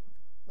example,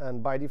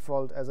 and by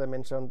default, as I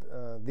mentioned,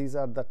 these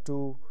are the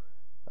 2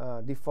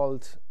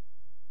 default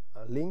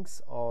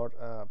links or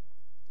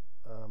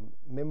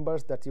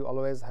members that you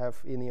always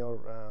have in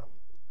your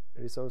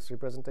resource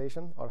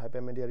representation or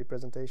hypermedia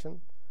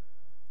representation,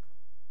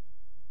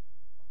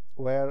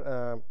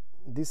 where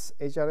this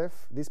href,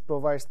 this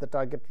provides the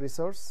target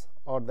resource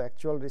or the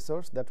actual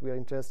resource that we are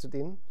interested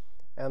in,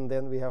 and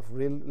then we have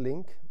rel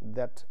link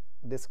that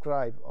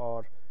describe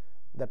or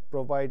that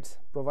provides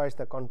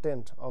the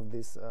content of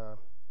this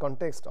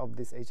context of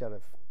this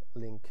href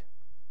link.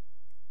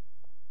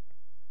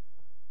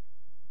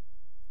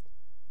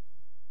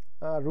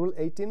 Rule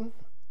 18,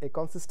 a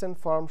consistent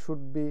form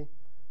should be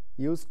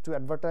used to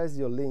advertise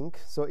your link.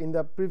 So in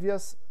the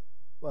previous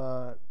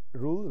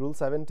rule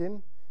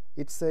 17,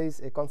 it says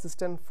a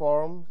consistent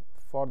form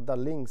for the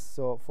links,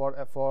 so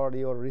for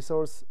your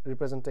resource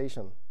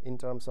representation in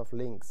terms of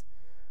links.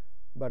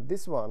 But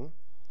this one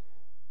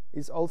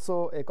is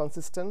also a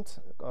consistent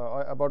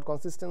about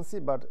consistency,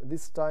 but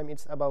this time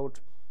it's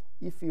about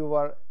if you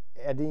are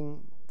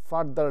adding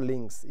further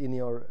links in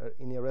your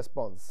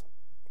response.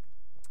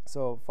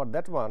 So for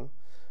that one,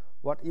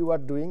 what you are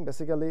doing,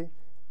 basically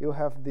you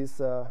have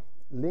this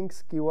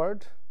links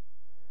keyword,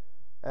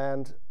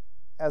 and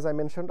as I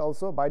mentioned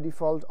also, by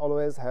default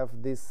always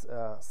have this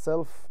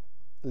self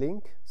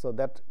link, so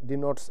that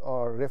denotes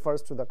or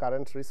refers to the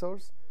current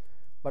resource.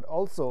 But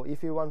also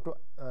if you want to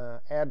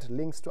add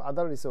links to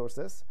other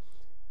resources,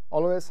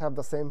 always have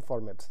the same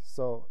format,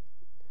 so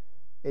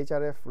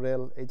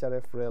hrefrel,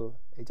 hrefrel,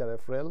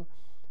 hrefrel.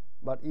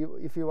 But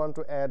if you want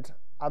to add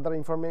other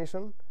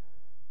information,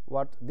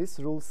 what this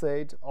rule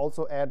said,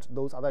 also add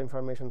those other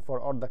information for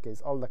all the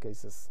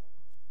cases.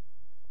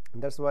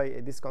 And that's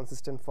why this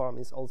consistent form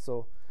is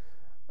also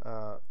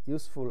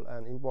useful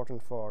and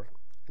important for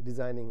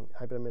designing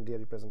hypermedia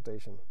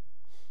representation.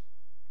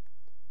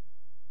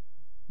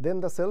 Then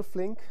the self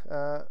link,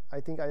 I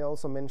think I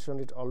also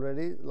mentioned it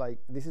already, like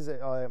this is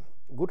a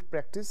good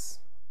practice,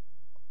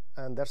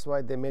 and that's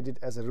why they made it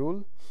as a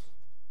rule.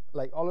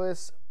 Like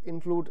always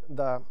include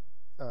the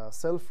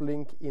self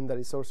link in the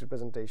resource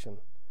representation,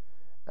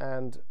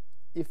 and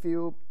if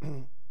you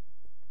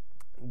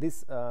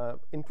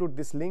include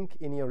this link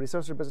in your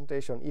resource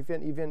representation,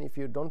 even if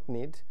you don't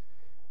need,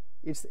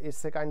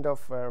 it's a kind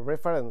of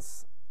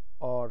reference,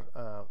 or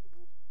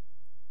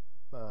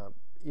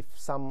if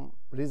some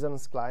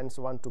reasons clients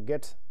want to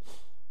get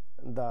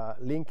the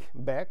link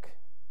back,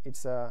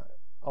 it's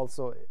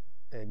also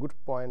a good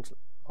point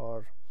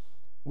or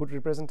good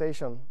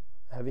representation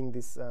having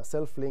this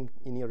self link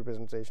in your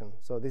representation.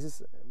 So this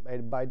is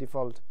by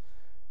default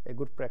a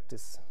good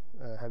practice,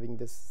 having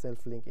this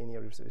self link in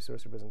your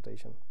resource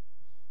representation.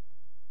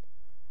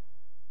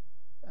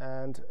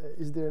 And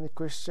is there any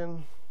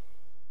question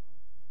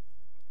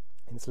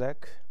in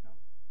Slack? No.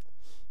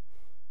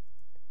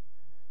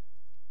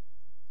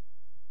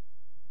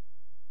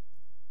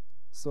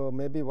 So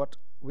maybe what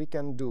we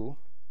can do,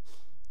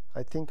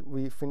 I think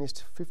we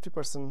finished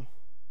 50%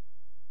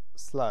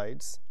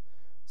 slides,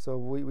 so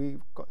we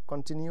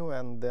continue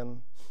and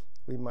then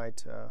we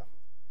might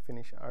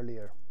finish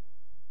earlier.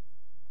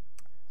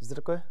 Is that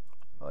okay?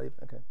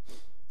 Okay.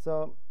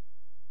 So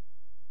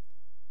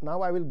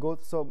now I will go.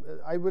 So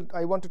I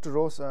wanted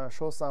to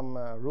show some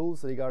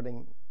rules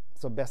regarding,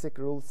 so basic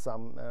rules,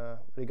 some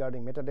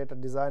regarding metadata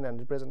design and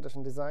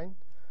representation design.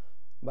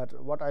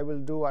 But what I will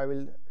do, I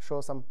will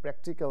show some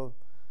practical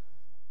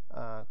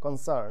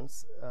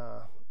concerns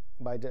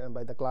by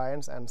the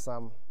clients, and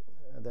some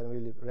then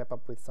we'll wrap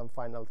up with some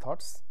final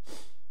thoughts.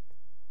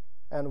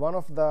 And one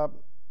of the,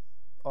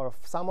 or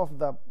some of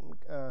the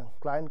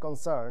client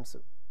concerns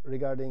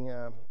regarding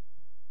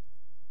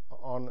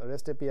on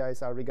REST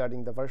APIs are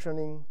regarding the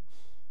versioning,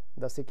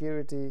 the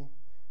security,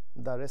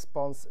 the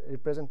response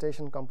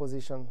representation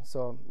composition.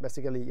 So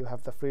basically you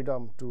have the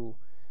freedom to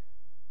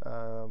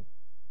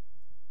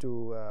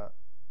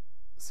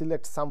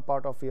select some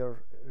part of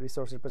your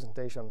resource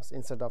representations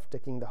instead of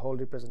taking the whole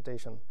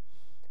representation.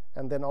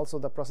 And then also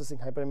the processing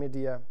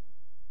hypermedia,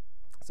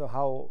 so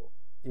how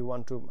you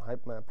want to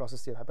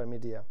process your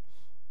hypermedia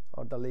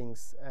or the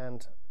links,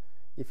 and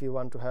if you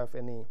want to have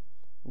any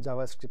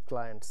JavaScript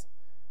clients.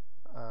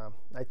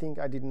 I think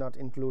I did not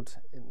include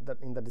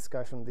in the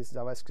discussion this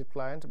JavaScript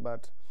client,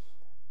 but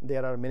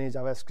there are many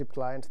JavaScript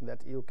clients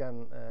that you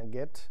can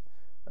get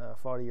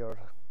for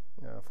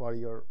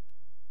your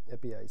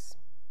APIs,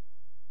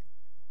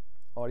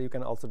 or you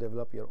can also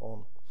develop your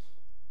own.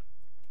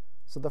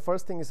 So the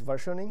first thing is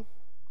versioning.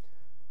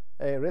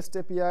 A REST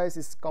APIs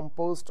is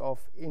composed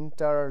of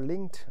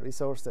interlinked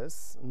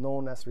resources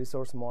known as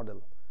resource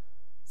model.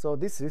 So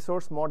this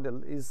resource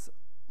model is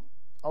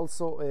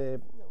also a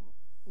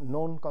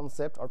known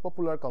concept or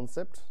popular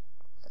concept,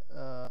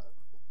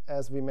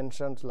 as we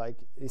mentioned, like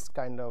is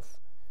kind of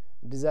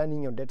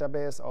designing your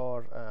database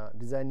or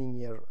designing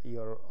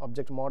your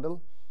object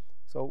model.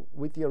 So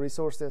with your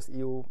resources,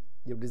 you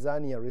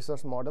design your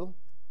resource model,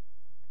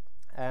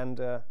 and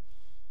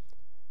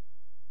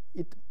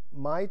it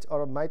might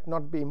or might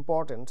not be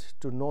important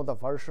to know the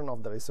version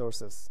of the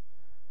resources.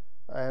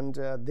 And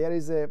there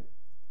is a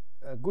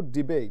good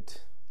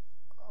debate,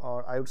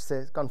 or I would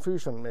say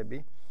confusion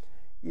maybe,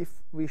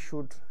 if we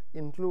should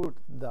include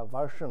the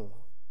version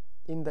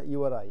in the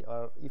URI,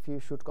 or if you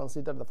should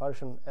consider the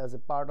version as a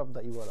part of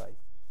the URI.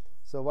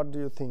 So what do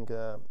you think?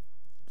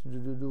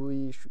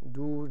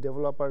 Do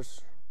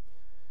developers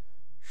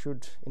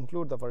should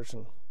include the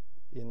version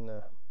in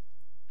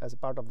as a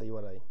part of the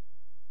URI?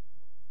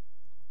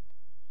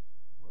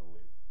 Well,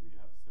 if we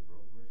have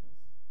several versions,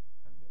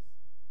 then yes.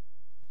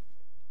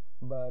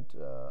 But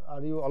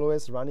are you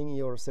always running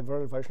your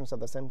several versions at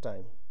the same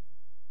time?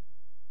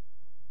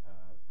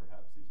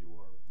 Perhaps if you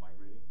are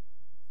migrating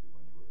to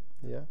one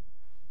newer. Yeah.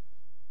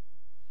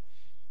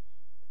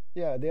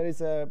 Yeah, there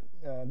is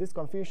this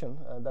confusion.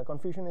 The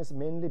confusion is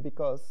mainly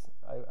because,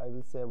 I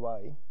will say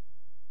why.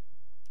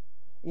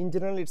 In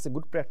general, it's a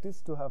good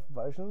practice to have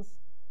versions.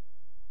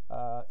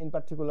 In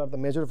particular, the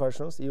major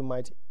versions, you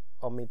might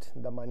omit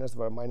the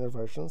minor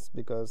versions,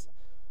 because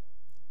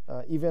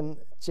even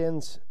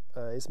change,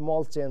 a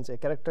small change, a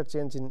character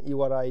change in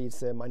URI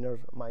is a minor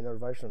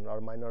version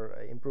or minor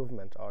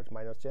improvement or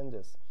minor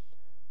changes.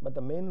 But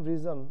the main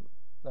reason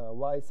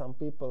why some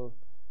people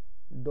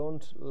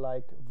don't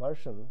like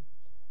version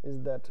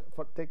is that,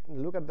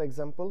 look at the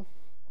example,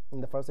 in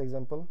the first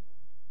example.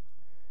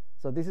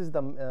 So this is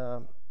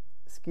the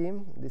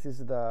scheme, this is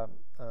the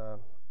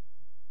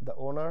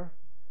owner,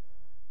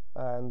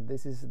 and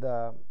this is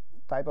the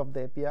type of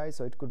the API.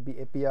 So it could be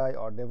API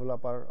or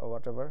developer or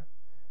whatever.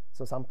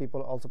 So some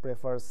people also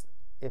prefers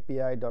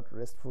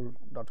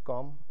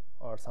api.restful.com,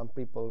 or some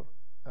people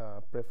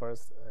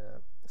prefers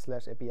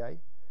 /API.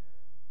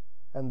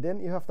 And then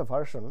you have the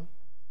version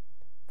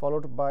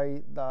followed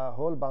by the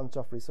whole bunch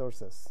of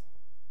resources.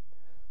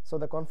 So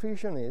the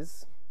confusion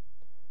is,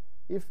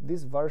 if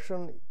this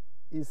version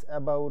is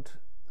about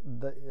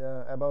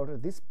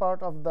this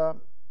part of the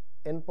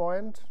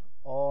endpoint,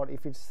 or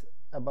if it's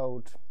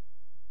about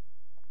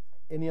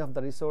any of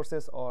the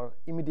resources or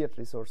immediate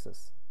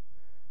resources.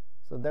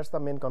 So that's the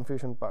main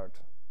confusion part.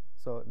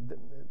 So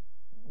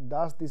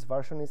does this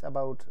version is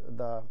about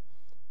the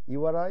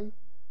URI,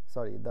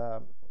 sorry,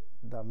 the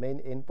main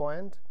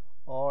endpoint,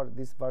 or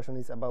this version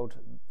is about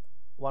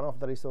one of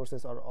the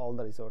resources or all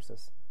the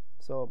resources?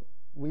 So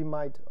we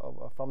might,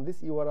 from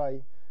this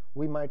URI,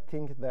 we might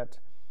think that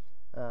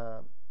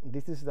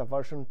this is the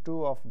version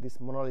 2 of this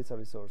Mona Lisa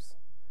resource,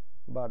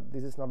 but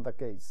this is not the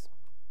case.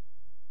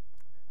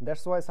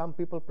 That's why some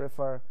people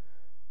prefer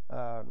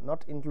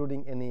not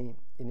including any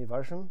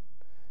version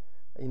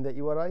in the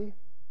URI.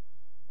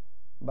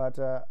 But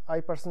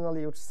I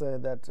personally would say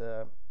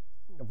that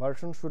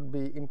version should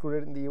be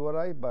included in the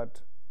URI,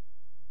 but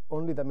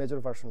only the major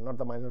version, not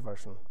the minor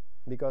version.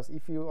 Because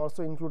if you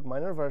also include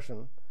minor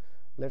version,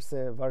 let's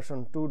say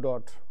version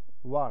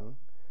 2.1,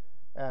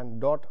 and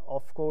dot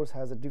of course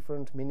has a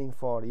different meaning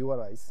for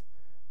URIs,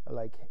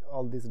 like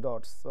all these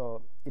dots,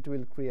 so it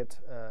will create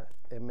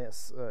a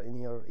mess in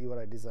your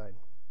URI design.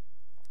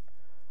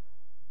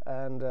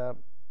 And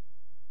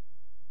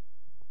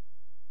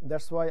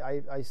that's why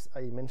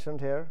I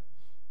mentioned here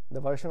the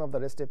version of the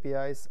REST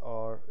APIs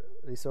or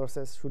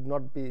resources should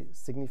not be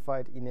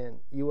signified in an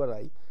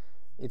URI.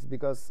 It's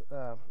because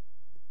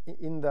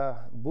in the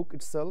book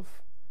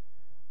itself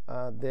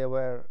they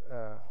were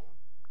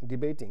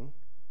debating,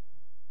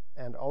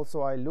 and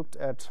also I looked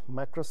at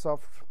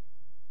Microsoft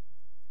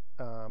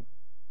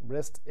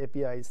REST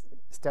APIs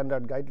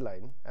standard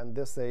guideline, and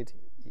they said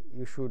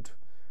you should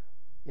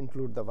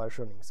include the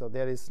versioning. So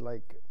there is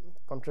like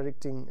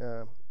contradicting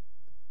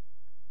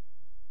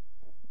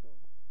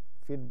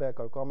feedback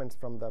or comments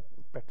from the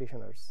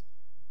practitioners.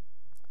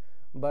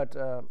 But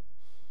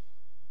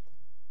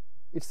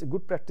it's a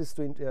good practice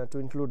to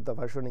include the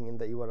versioning in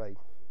the URI.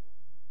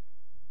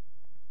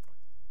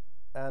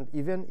 And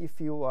even if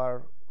you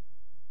are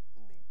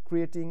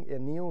creating a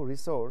new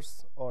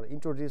resource or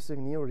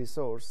introducing new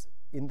resource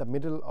in the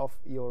middle of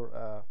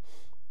your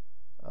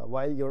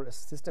while your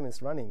system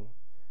is running,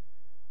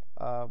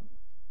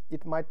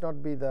 it might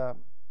not be the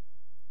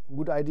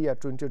good idea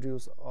to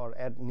introduce or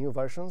add new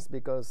versions,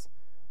 because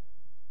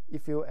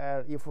if you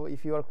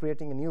are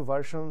creating a new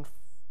version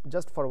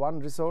just for one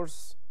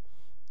resource,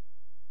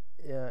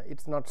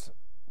 it's not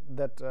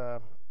that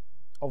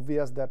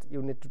obvious that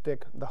you need to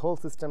take the whole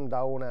system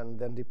down and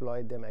then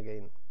deploy them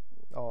again,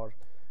 or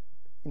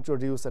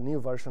introduce a new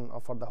version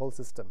for the whole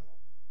system.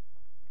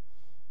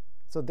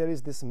 So there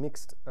is this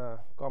mixed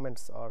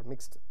comments or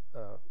mixed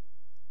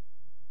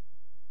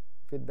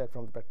feedback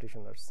from the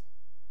practitioners.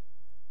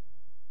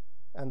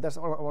 And that's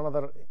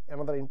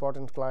another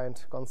important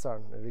client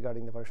concern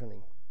regarding the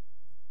versioning.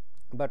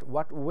 But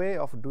what way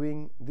of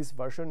doing this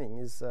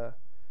versioning is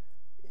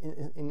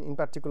in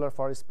particular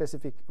for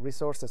specific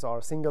resources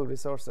or single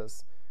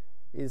resources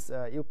is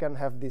you can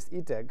have this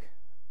e-tag.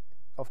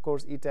 Of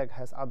course, e-tag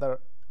has other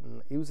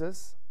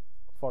uses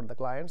for the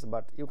clients,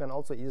 but you can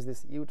also use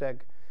this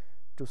e-tag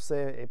to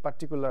say a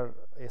particular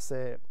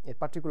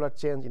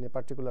change in a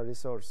particular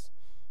resource,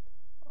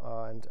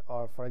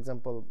 or for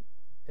example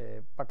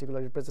a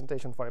particular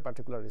representation for a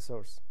particular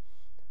resource.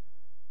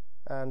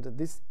 And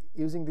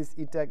using this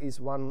e-tag is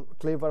one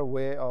clever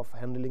way of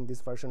handling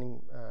this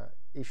versioning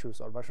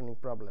issues or versioning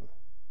problem.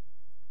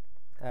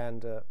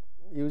 And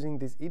using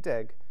this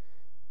e-tag,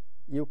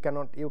 you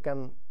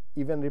can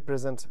even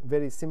represent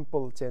very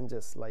simple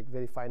changes, like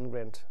very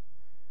fine-grained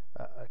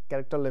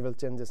character level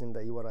changes in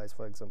the URIs,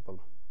 for example.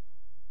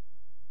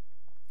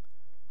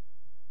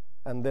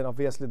 And then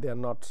obviously they are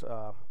not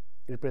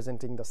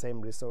representing the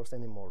same resource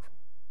anymore.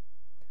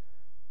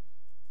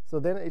 So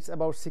then it's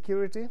about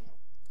security,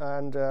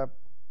 and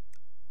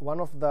one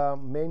of the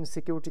main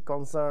security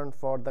concern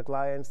for the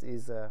clients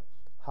is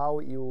how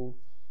you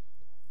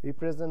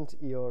represent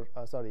your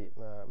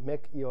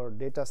make your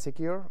data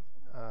secure,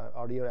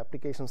 or your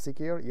application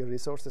secure, your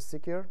resources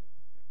secure.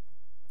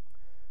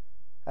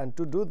 And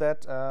to do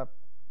that,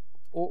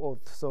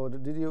 OAuth. So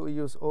did you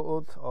use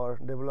OAuth or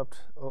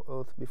developed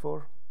OAuth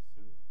before?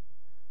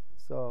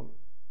 So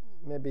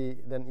maybe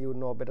then you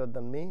know better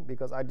than me,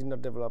 because I did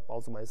not develop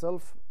also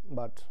myself,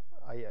 but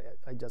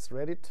I just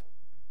read it.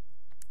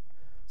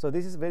 So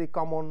this is very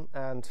common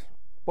and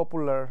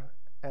popular,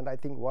 and I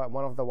think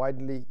one of the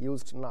widely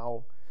used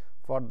now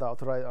for the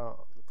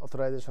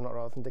authorization or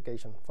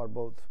authentication for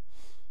both.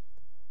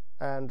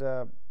 And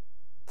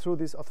through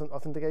this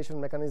authentication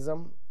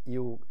mechanism,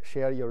 you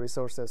share your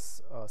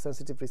resources,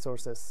 sensitive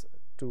resources,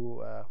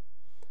 to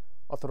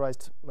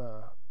authorized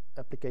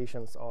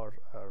applications or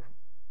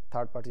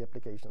third-party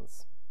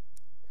applications.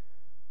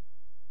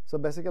 So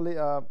basically,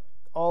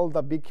 all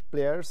the big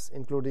players,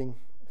 including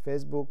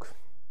Facebook,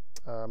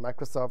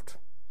 Microsoft,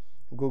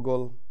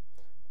 Google,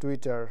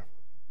 Twitter,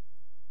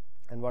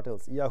 and what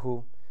else?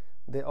 Yahoo,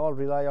 they all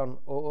rely on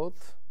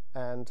OAuth,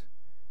 and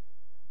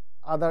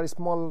other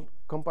small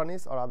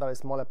companies or other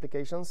small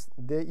applications,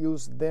 they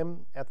use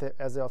them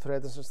as an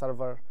authorization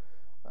server,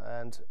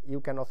 and you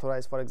can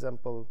authorize, for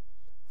example,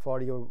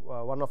 for your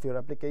one of your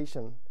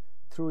application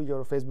through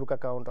your Facebook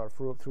account or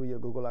through your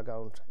Google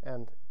account,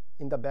 and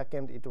in the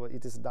backend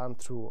it is done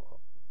through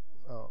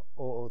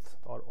OAuth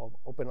or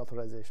open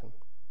authorization.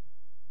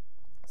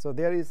 So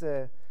there is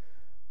a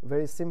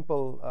very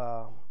simple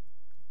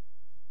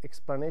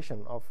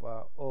explanation of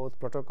OAuth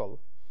protocol.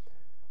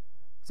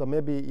 So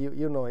maybe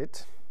you know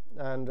it,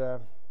 and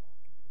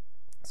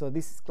so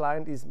this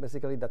client is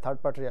basically the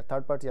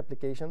third-party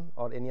application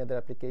or any other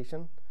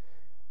application,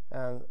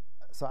 and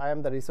so I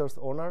am the resource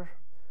owner.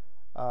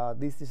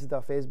 This is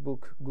the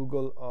Facebook,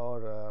 Google,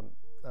 or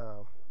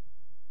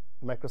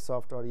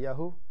Microsoft or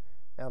Yahoo,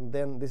 and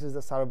then this is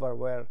the server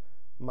where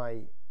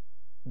my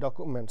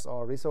documents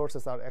or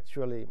resources are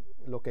actually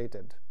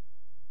located.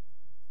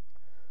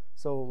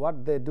 So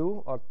what they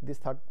do, or this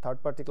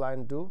third-party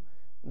client do,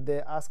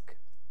 they ask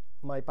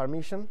my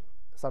permission.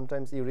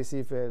 Sometimes you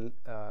receive a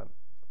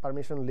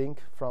permission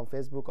link from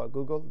Facebook or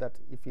Google that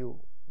if you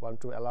want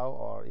to allow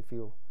or if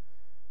you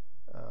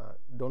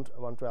don't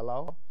want to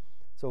allow.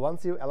 So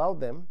once you allow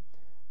them,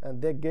 and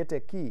they get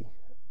a key,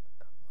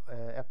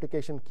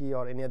 application key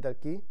or any other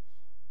key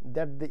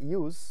that they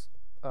use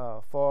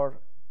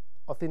for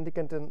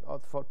authenticating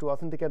to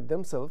authenticate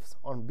themselves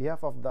on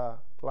behalf of the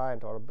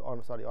client, or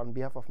on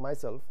behalf of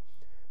myself,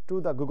 to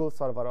the Google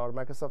server or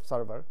Microsoft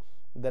server,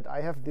 that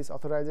I have this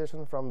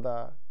authorization from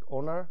the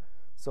owner,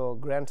 so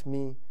grant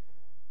me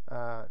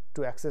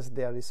to access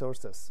their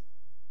resources.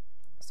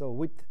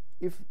 So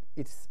if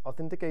it's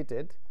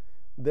authenticated,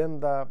 then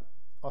the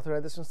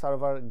authorization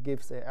server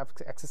gives a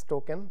access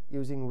token,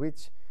 using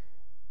which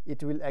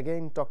it will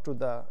again talk to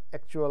the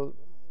actual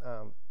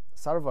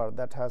server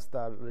that has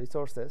the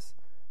resources,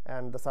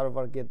 and the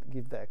server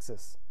give the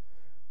access.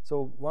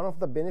 So one of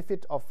the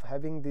benefit of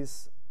having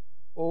this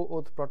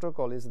OAuth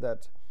protocol is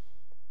that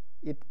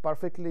it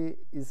perfectly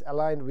is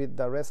aligned with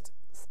the REST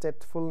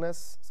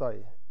statelessness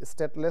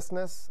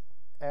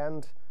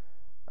and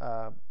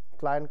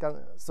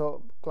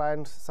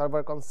client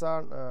server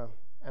concern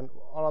and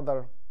all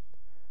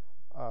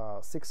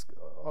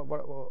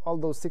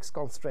those six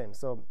constraints.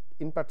 So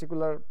in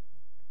particular,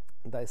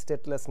 the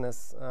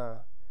statelessness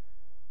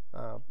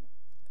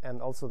and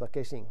also the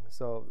caching.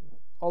 So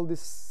all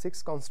these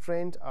six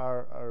constraints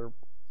are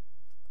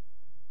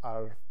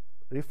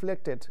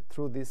reflected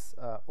through this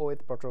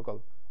OAuth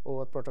protocol.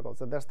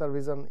 So that's the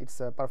reason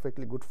it's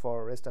perfectly good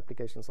for REST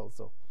applications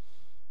also.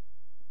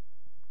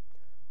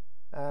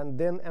 And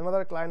then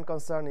another client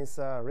concern is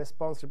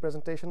response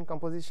representation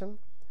composition.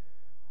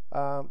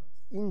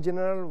 In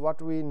general,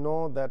 what we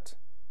know that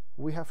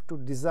we have to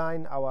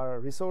design our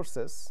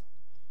resources,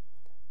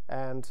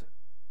 and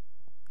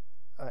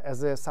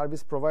as a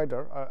service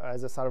provider or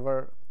as a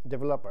server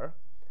developer,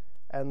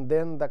 and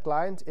then the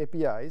client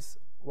APIs,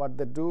 what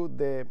they do,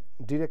 they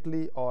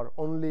directly or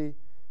only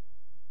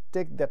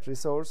take that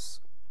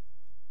resource,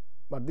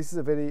 but this is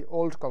a very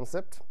old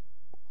concept.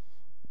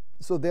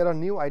 So there are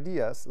new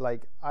ideas,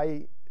 like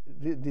I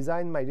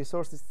design my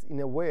resources in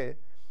a way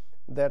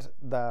that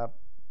the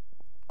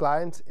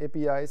client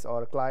APIs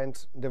or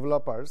client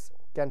developers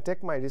can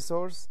take my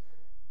resource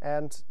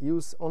and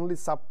use only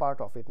some part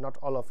of it, not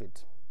all of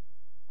it.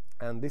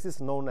 And this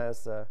is known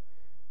as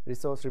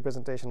resource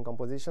representation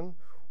composition,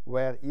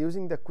 where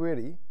using the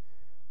query,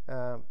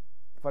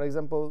 for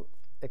example,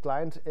 a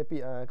client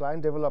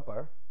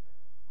developer,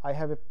 I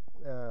have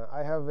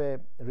a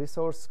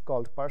resource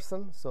called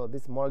person. So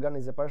this Morgan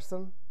is a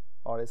person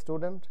or a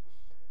student,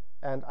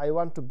 and I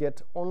want to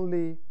get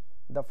only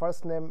the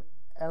first name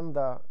and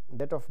the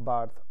date of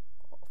birth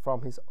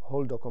from his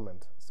whole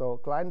document. So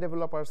client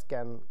developers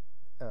can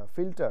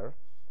filter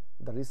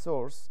the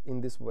resource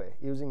in this way,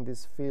 using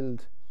this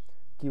field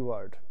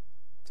keyword.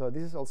 So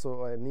this is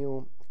also a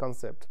new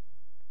concept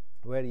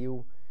where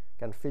you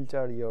can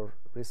filter your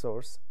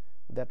resource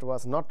that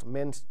was not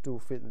meant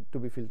to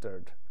be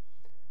filtered.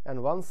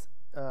 And once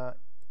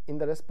in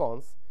the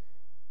response,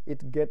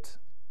 it get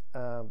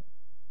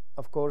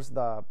of course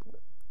the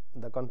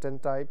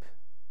content type,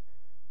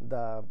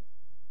 the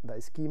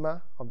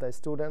schema of the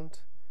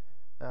student,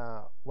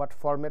 what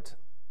format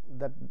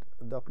that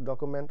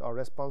document or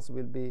response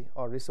will be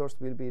or resource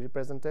will be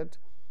represented,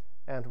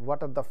 and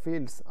what are the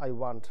fields I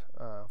want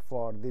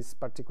for this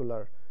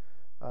particular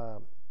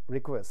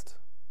request.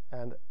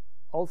 And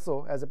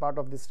also, as a part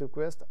of this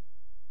request,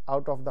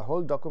 out of the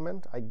whole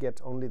document I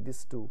get only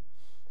these two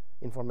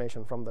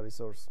information from the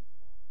resource.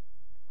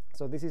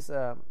 So this is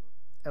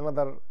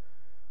another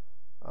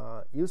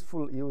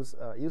useful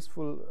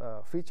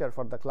feature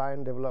for the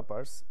client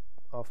developers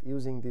of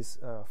using this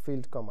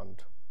field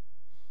command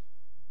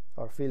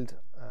or field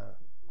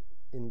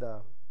in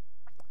the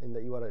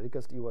URI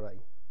request URI.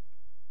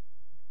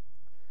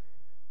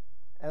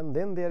 And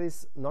then there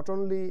is not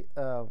only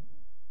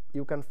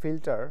you can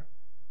filter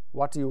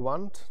what you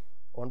want,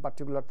 one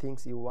particular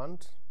things you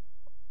want,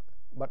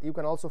 but you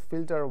can also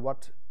filter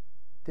what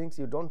things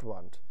you don't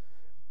want.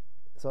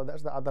 So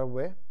that's the other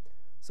way.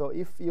 So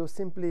if you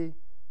simply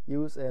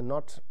use a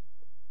not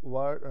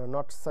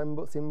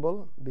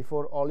symbol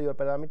before all your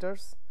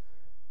parameters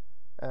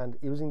and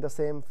using the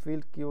same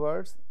field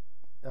keywords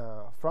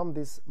from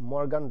this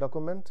Morgan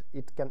document,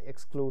 it can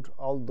exclude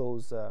all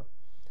those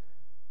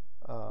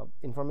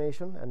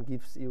information and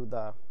gives you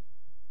the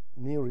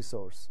new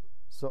resource.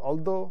 So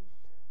although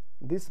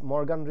this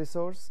Morgan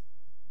resource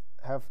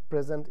have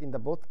present in the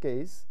both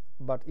case,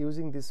 but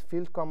using this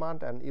field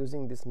command and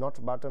using this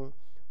not button,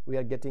 we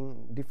are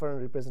getting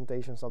different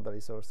representations of the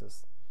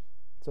resources.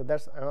 So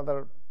that's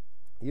another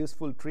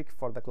useful trick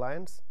for the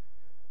clients,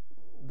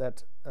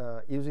 that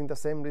using the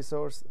same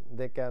resource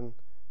they can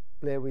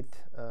play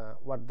with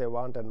what they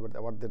want and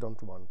what they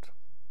don't want.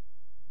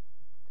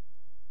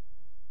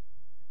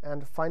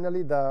 And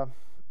finally, the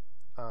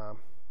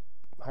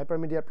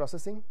hypermedia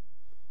processing.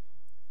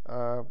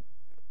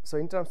 So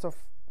in terms of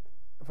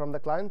from the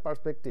client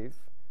perspective,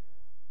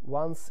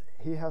 once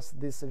he has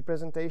this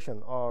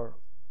representation or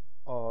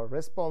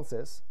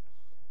responses,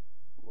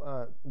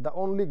 the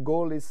only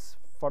goal is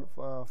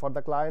for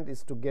the client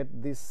is to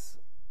get this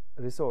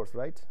resource,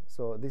 right?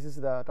 So this is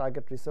the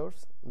target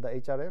resource, the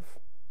href.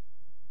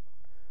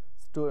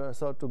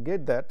 So to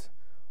get that,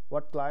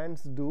 what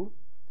clients do,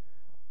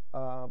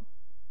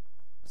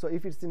 so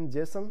if it's in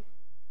JSON,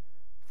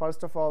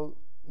 first of all,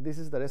 this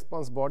is the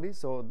response body,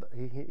 so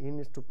he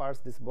needs to parse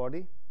this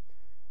body,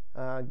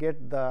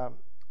 get the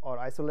or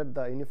isolate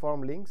the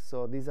uniform links.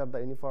 So these are the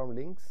uniform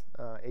links,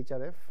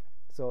 href.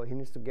 So he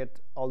needs to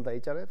get all the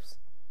hrefs,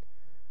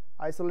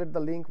 isolate the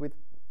link with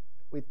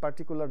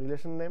particular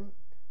relation name,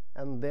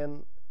 and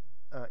then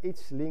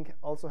each link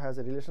also has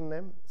a relation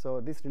name.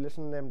 So this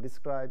relation name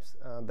describes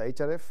the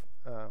href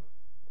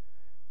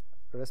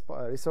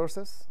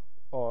resources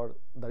or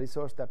the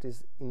resource that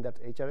is in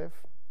that href.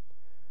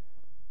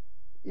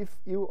 If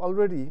you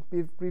already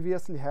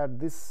previously had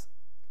this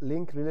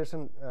link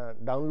relation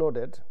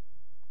downloaded,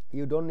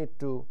 you don't need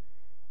to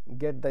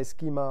get the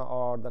schema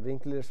or the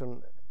link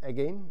relation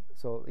again,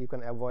 so you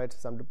can avoid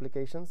some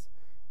duplications.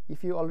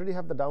 If you already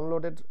have the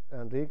downloaded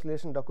link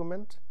relation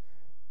document,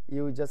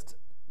 you just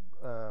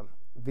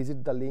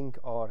visit the link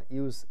or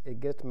use a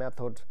get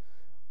method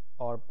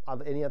or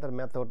any other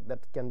method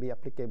that can be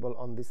applicable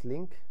on this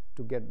link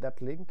to get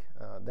that link,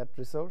 that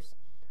resource.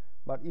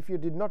 But if you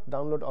did not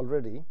download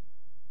already,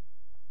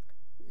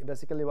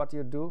 basically what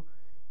you do,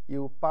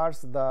 you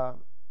parse the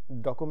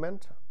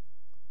document,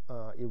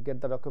 you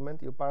get the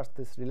document, you parse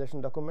this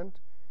relation document.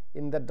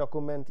 In that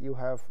document you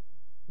have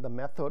the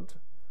method,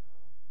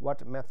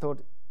 what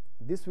method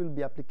this will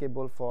be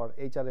applicable for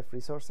href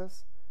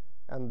resources,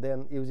 and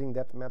then using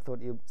that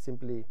method you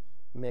simply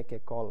make a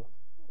call,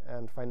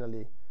 and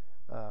finally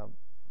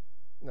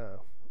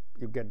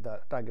you get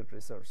the target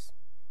resource.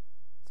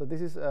 So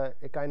this is a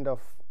kind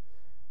of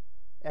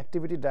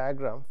activity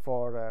diagram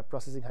for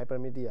processing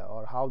hypermedia,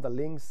 or how the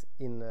links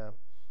in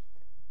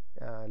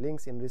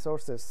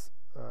resources,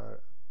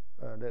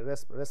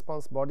 the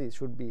response body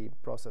should be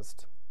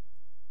processed.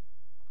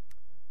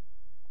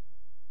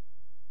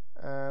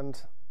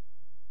 And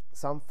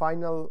some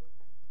final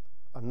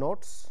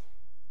notes.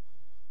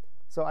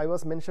 So I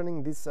was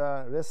mentioning this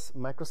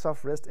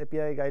Microsoft REST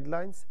API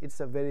guidelines. It's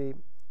a very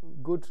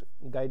good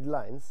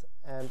guidelines,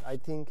 and I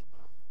think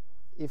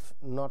if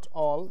not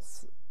all,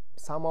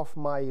 some of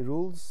my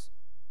rules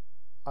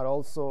are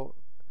also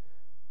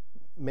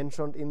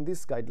mentioned in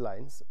these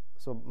guidelines.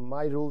 So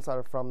my rules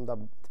are from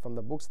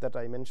the books that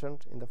I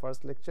mentioned in the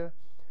first lecture,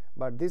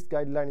 but this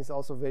guideline is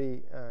also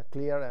very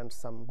clear, and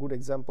some good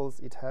examples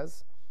it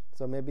has.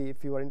 So maybe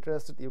if you are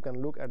interested, you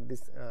can look at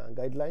these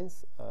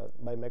guidelines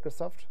by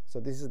Microsoft. So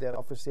this is their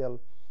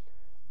official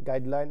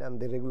guideline, and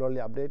they regularly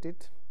update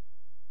it.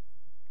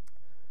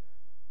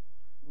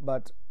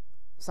 But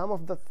some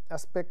of the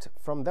aspect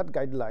from that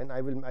guideline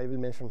I will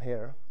mention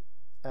here,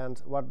 and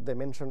what they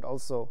mentioned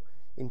also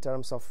in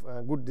terms of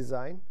good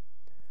design.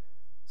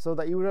 So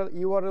the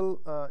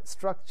URL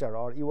structure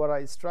or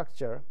URI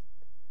structure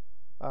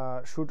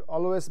should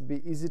always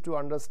be easy to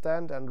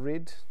understand and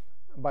read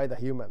by the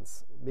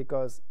humans,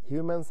 because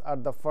humans are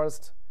the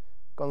first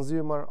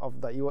consumer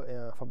of the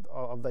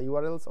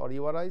URLs or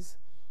URIs.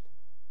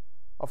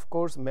 Of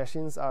course,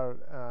 machines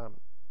are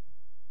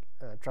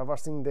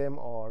traversing them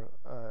or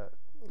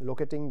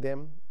locating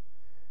them.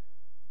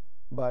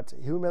 But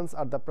humans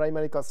are the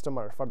primary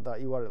customer for the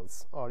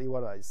URLs or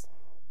URIs.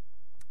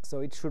 So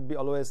it should be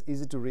always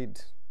easy to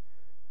read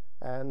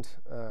and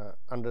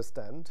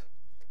understand.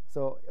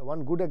 So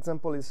one good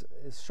example is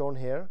shown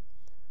here.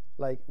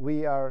 Like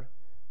we are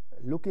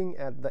looking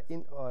at the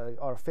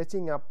or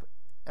fetching up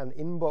an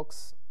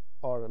inbox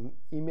or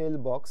email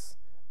box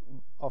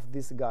of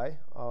this guy,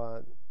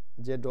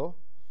 Jedo.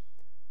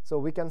 So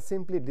we can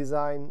simply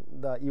design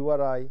the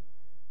URI,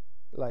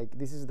 like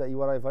this is the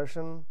URI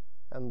version,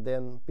 and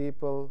then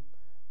people,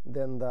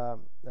 then the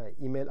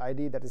email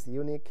ID that is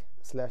unique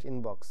 /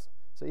 inbox.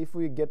 So if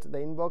we get the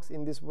inbox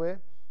in this way,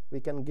 we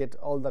can get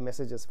all the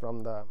messages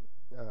from the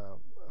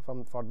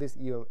for this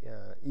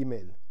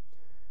email.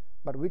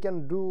 But we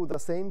can do the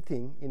same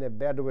thing in a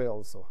bad way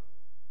also.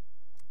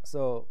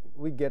 So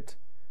we get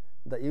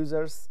the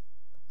users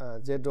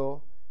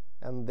Jedo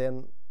and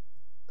then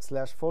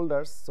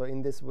 /folders. So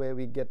in this way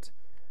we get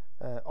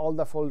all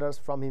the folders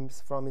from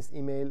his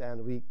email,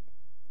 and we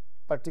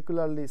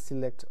particularly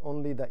select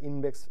only the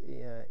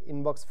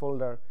inbox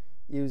folder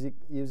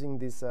using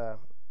this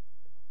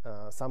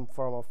some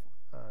form of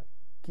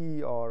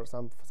key or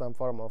some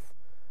form of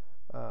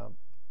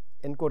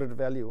encoded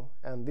value.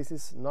 And this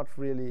is not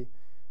really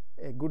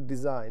a good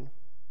design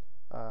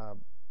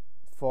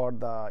for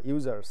the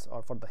users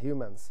or for the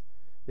humans,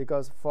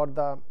 because for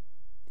the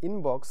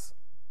inbox,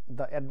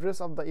 the address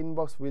of the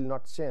inbox will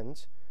not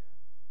change.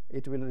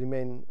 It will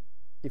remain,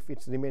 if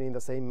it's remain in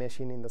the same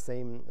machine, in the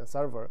same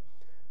server.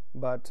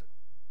 But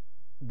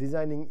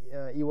designing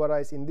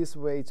URIs in this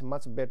way is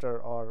much better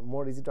or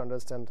more easy to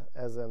understand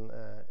as an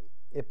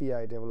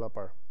API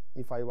developer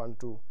if I want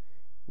to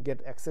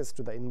get access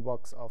to the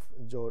inbox of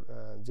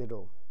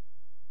Jedo.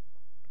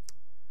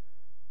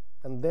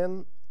 And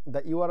then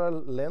the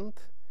URL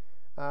length.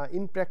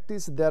 In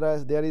practice,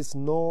 there is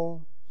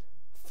no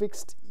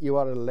fixed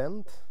URL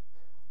length.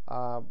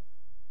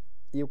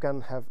 You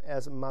can have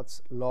as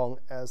much long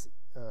as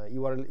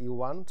URL you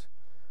want,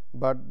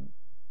 but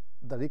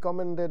the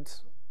recommended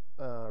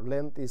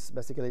length is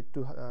basically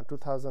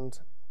 2000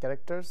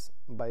 characters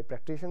by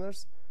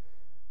practitioners.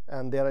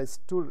 And there is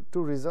two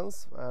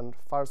reasons. And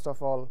first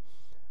of all,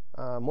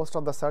 most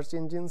of the search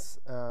engines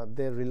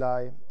they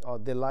rely or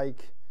they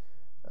like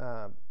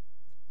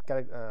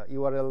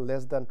URL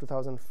less than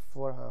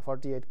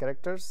 2048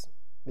 characters,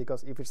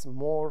 because if it's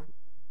more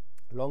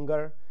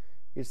longer,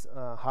 it's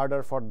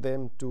harder for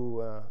them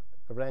to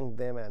rank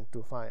them and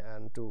to find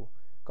and to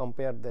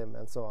compare them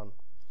and so on.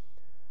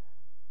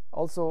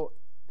 Also,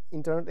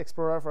 Internet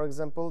Explorer, for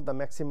example, the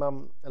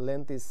maximum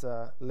length is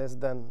less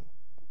than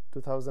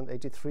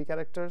 2083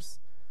 characters.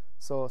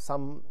 So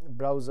some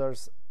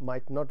browsers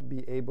might not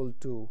be able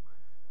to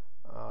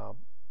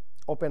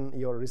open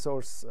your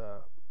resource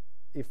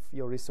if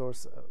your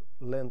resource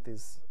length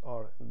is,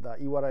 or the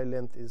URI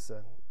length is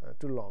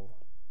too long.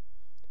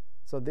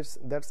 So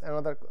that's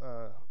another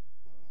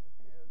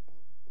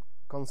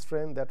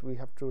constraint that we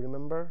have to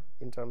remember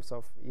in terms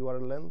of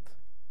URL length.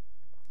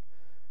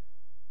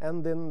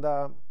 And then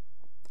the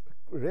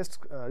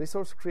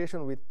resource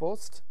creation with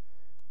post.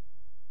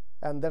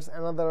 And that's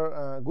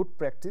another good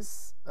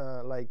practice.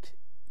 Like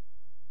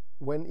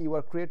when you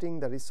are creating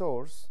the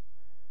resource,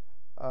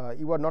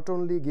 you are not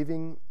only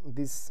giving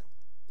this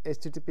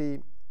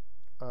HTTP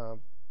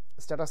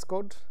status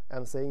code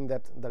and saying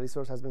that the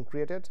resource has been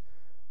created,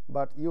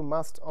 but you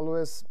must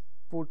always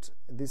put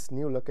this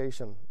new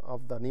location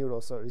of the new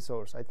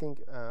resource. I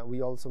think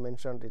we also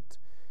mentioned it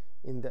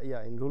in the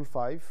in rule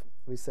 5.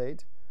 We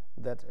said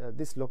that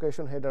this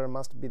location header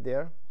must be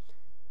there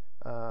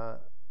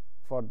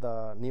for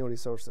the new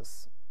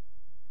resources,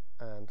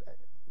 and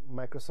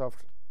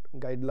Microsoft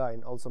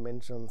guideline also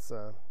mentions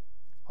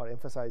or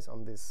emphasize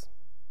on this.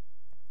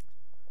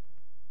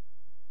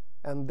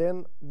 And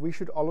then we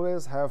should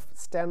always have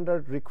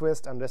standard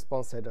request and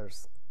response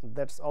headers.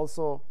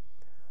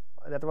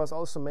 That was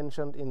also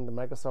mentioned in the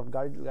Microsoft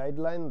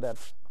guideline,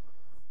 that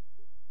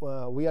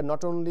we are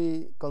not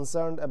only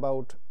concerned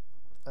about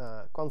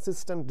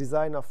consistent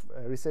design of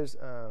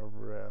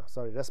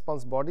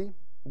response body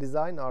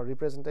design or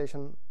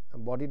representation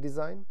body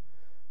design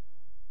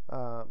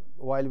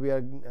while we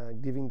are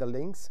giving the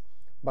links,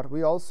 but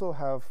we also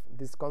have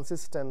this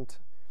consistent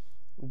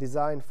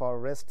design for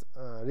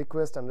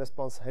request and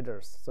response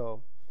headers.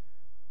 So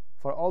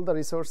for all the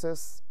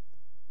resources,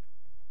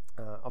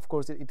 of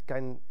course it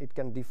can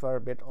differ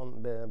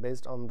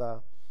based on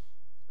the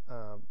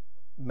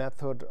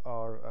method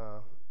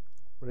or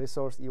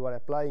resource you are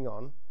applying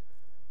on.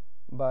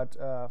 But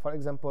for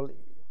example,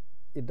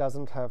 it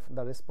doesn't have,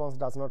 the response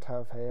does not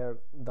have here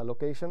the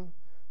location.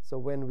 So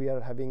when we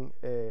are having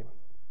a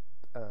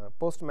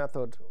post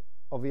method,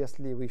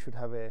 obviously we should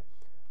have a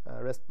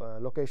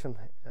location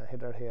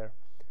header here.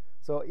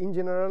 So in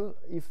general,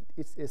 if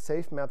it's a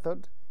safe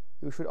method,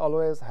 you should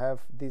always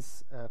have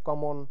this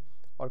common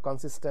or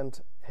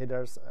consistent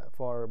headers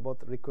for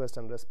both request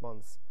and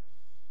response.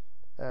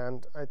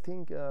 And I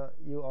think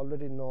you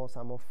already know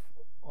some of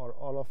or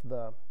all of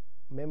the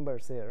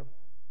members here.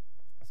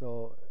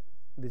 So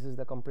this is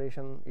the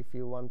compression. If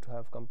you want to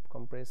have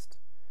compressed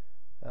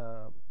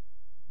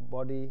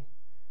body,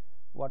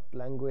 what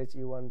language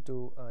you want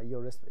to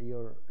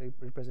your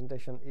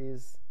representation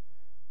is.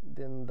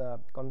 Then the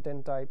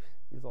content type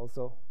is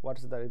also what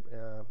is the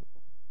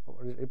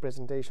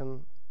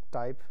representation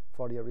type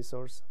for your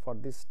resource, for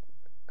this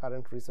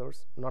current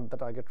resource, not the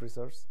target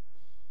resource.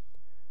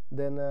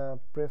 Then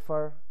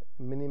prefer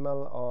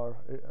minimal or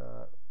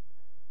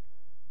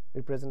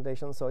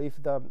representation. So if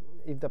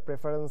the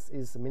preference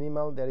is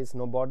minimal, there is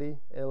no body,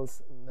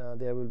 else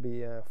there will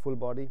be a full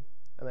body.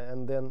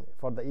 And then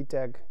for the e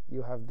tag,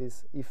 you have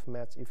this if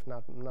match, if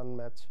not none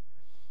match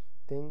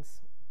things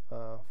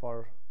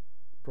for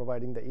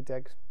providing the e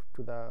tag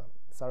to the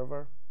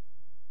server.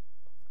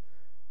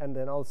 And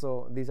then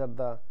also these are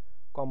the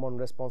common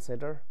response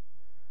header.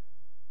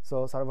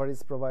 So server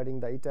is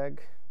providing the e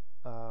tag,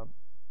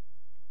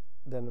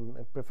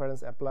 then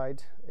preference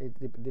applied.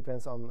 It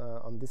depends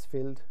on this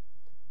field.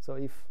 So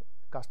if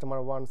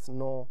customer wants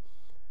no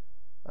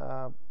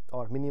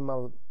or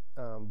minimal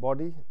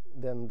body,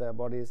 then the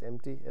body is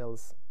empty,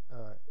 else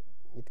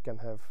it can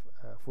have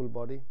full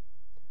body,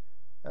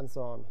 and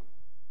so on.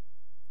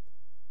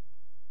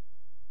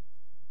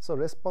 So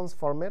response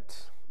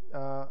format,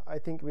 I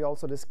think we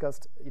also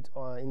discussed it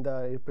in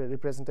the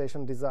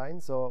representation design.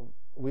 So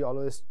we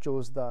always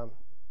choose the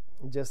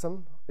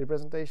JSON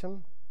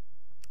representation,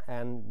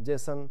 and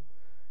JSON,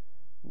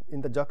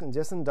 in the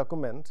JSON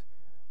document,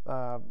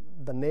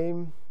 the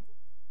name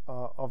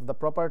of the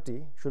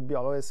property should be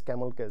always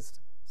camel cased.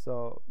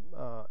 So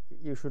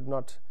you should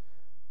not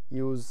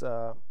use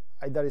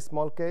either a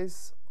small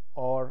case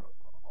or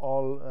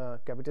all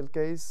capital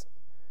case,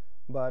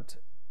 but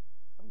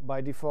by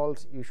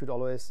default you should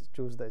always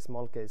choose the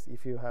small case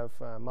if you have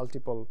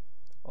multiple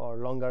or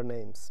longer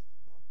names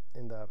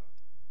in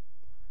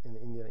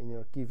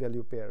your key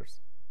value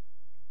pairs.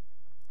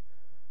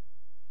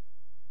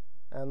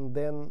 And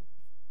then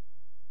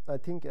I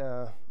think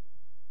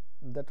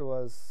that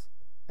was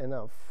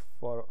enough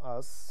for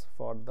us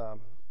for the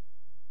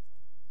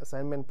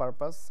assignment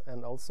purpose,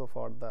 and also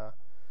for the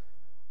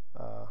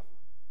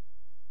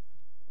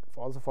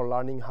for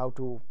learning how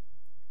to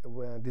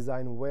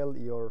design well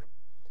your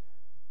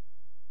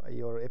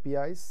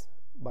APIs,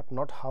 but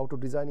not how to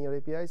design your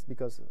APIs,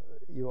 because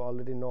you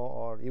already know,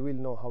 or you will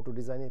know how to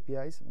design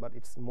APIs, but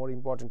it's more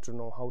important to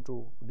know how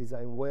to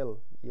design well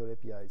your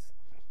APIs.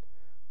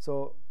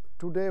 So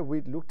today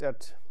we looked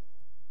at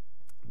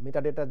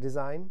metadata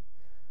design,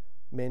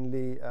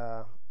 mainly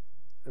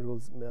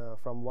rules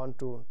from 1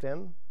 to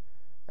 10,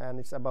 and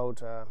it's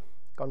about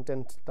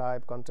content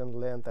type, content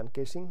length, and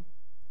caching,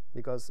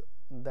 because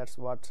that's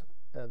what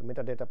the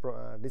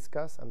metadata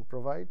discuss and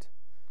provide.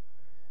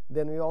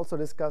 Then we also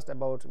discussed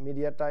about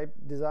media type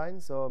design.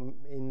 So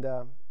in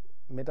the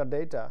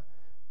metadata,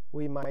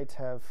 we might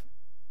have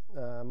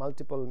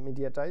multiple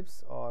media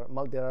types, or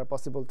there are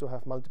possible to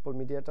have multiple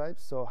media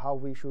types. So how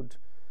we should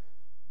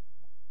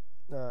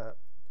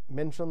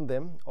mention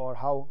them, or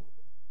how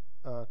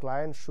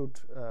clients should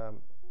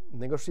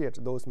negotiate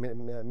those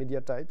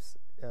media types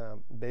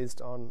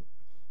based on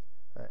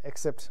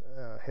accept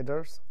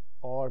headers,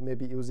 or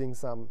maybe using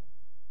some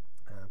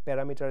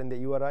parameter in the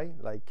URI,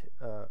 like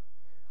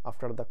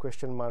after the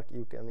question mark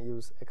you can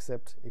use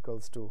accept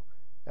equals to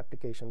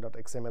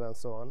application.xml and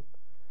so on.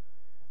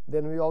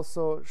 Then we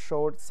also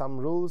showed some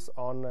rules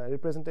on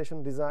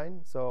representation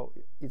design. So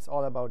it's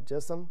all about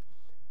JSON,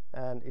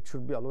 and it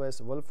should be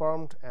always well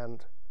formed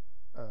and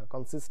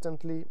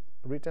consistently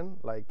written,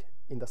 like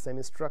in the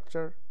same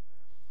structure.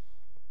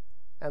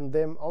 And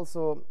then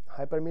also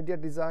hypermedia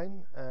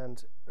design,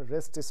 and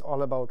rest is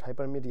all about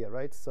hypermedia,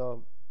 right?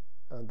 So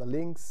the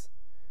links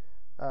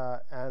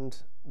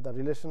and the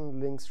relation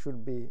links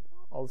should be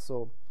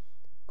also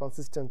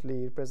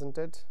consistently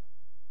represented.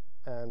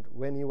 And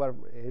when you are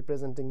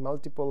representing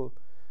multiple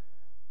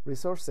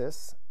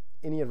resources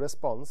in your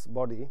response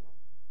body,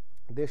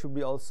 they should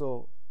be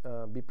also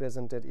be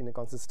presented in a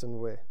consistent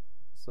way.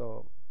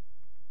 So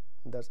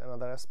that's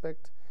another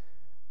aspect.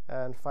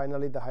 And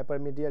finally, the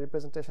hypermedia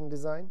representation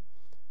design.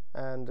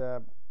 And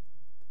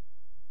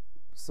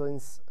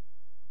since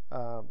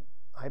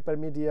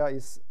hypermedia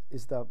is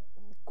the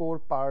core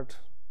part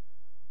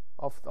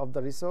of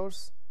the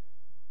resource,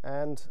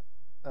 and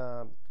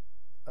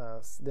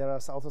there are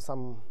also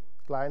some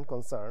client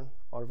concern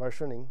or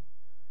versioning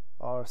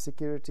or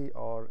security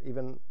or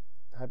even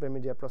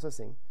hypermedia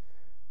processing.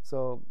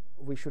 So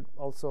we should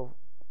also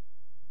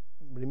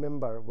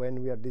remember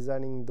when we are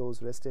designing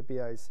those REST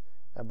APIs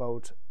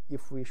about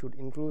if we should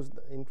include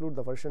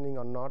the versioning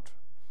or not,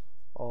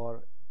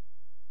 or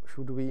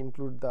should we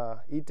include the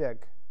e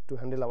tag to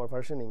handle our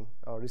versioning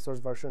or resource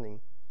versioning,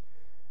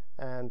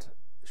 and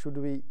should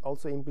we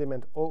also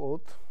implement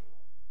OAuth.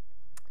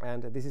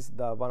 And this is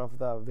the one of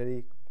the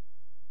very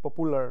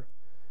popular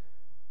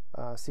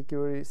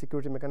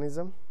security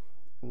mechanism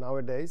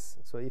nowadays.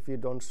 So if you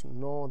don't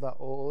know the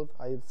OAuth,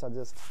 I would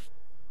suggest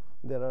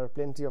there are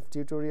plenty of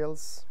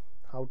tutorials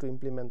how to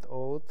implement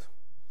OAuth.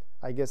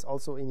 I guess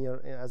also in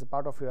your as a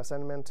part of your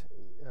assignment,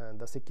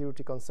 the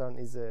security concern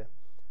is a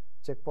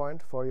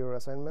checkpoint for your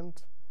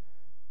assignment,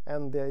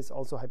 and there is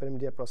also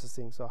hypermedia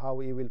processing, so how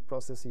you will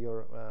process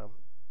your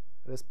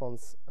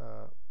response,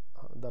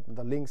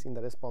 the links in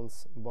the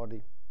response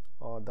body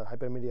or the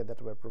hypermedia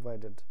that were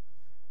provided.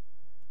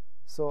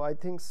 So I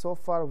think so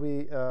far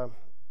we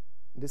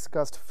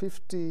discussed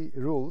 50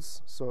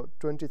 rules, so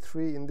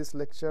 23 in this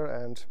lecture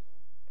and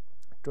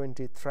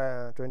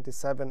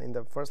 27 in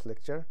the first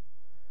lecture,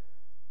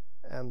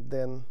 and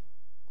then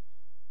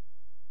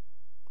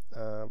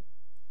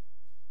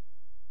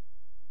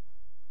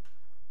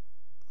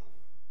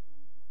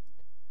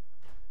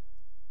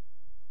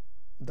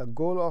the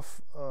goal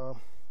of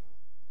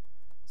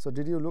so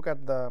did you look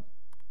at the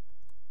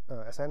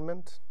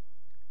assignment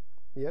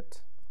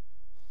yet?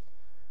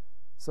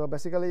 So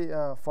basically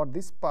for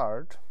this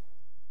part,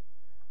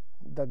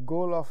 the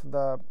goal of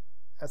the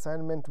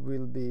assignment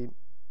will be,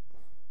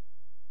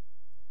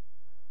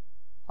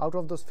 out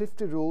of those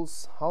 50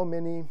 rules, how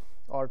many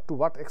or to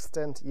what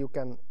extent you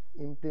can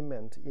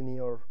implement in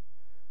your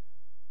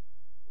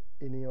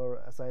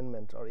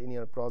assignment or in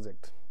your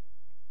project.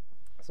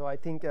 So I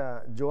think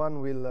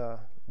Johan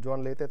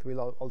Leithet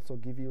will also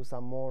give you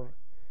some more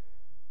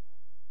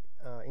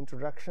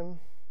introduction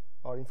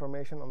or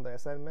information on the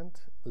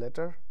assignment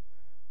later,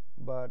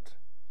 but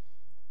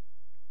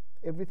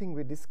everything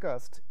we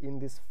discussed in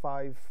this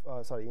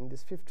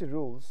 50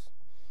 rules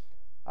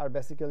are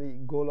basically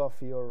goal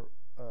of your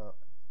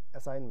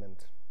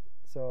assignment.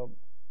 So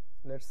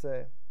let's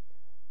say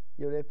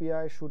your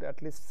API should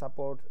at least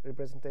support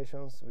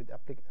representations with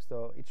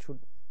so it should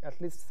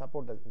at least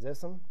support the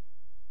JSON.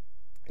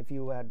 If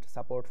you add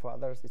support for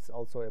others, it's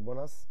also a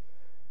bonus.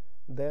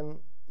 Then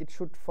it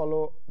should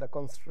follow the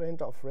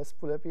constraint of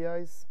RESTful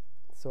APIs.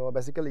 So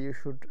basically you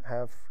should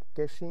have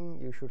caching,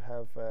 you should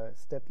have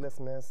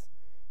statelessness,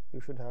 you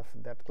should have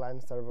that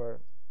client server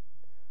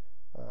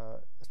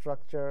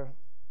structure,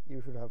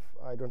 you should have,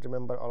 I don't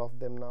remember all of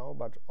them now,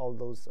 but all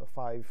those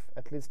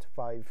at least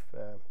five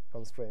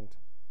constraints,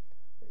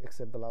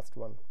 except the last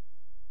one.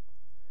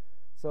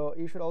 So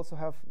you should also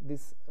have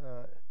this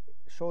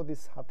show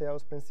this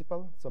Hathehaus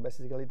principle. So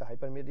basically the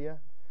hypermedia,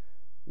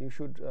 you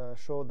should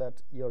show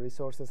that your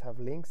resources have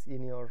links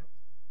in your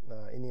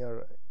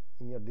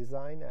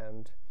design,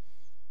 and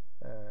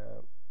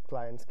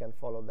clients can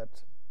follow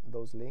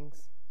those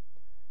links.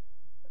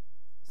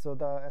 So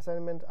the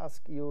assignment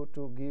asks you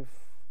to give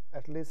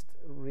at least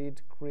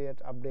read, create,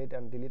 update,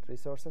 and delete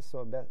resources.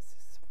 So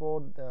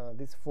for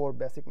these 4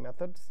 basic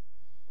methods,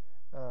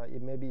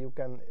 maybe you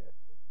can,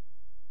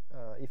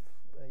 if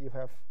you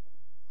have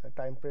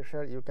time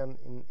pressure, you can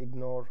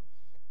ignore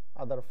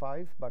other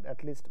 5, but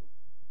at least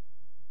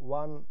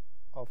one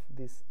of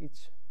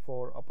each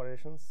 4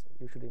 operations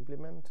you should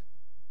implement.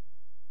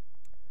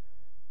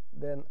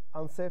 Then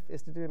unsafe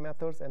HTTP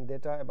methods and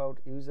data about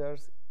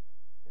users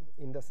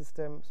in the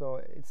system.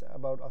 So it's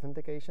about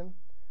authentication.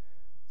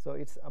 So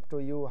it's up to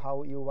you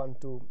how you want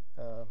to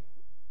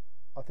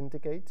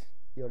authenticate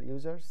your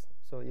users.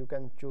 So you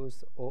can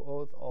choose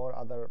OAuth or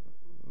other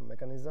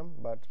mechanism,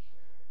 but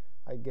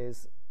I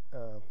guess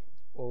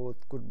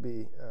OAuth could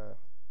be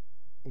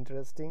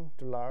interesting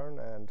to learn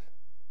and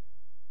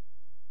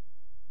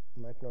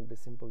might not be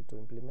simple to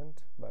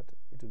implement, but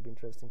it would be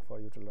interesting for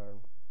you to learn.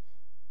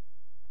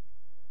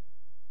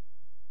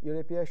 Your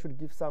API should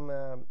give some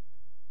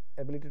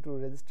ability to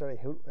register a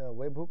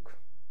webhook.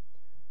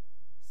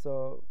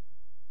 So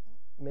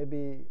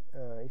maybe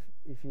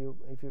if you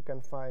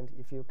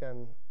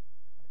can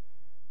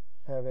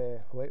have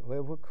a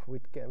webhook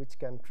which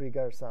can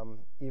trigger some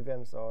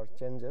events or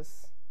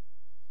changes,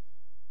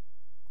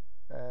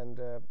 and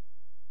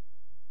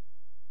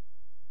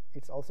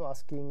it's also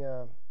asking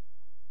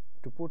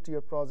to put your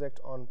project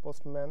on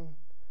Postman,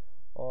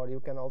 or you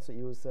can also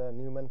use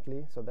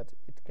Newman-Clee so that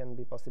it can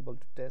be possible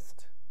to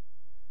test.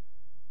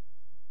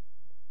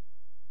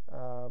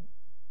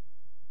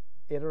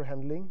 Error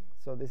handling.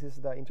 So this is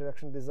the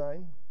interaction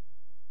design,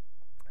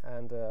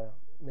 and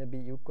maybe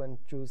you can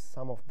choose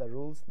some of the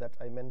rules that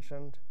I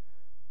mentioned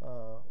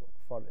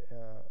for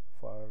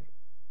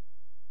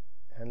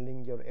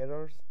handling your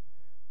errors.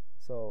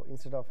 So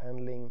instead of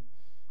handling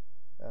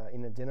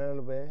in a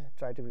general way,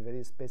 try to be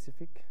very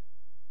specific.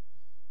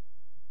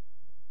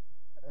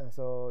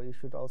 So you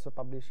should also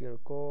publish your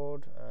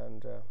code,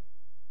 and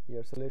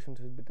your solution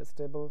should be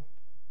testable.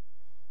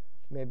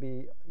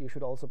 Maybe you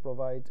should also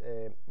provide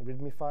a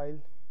README file.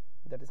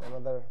 That is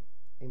another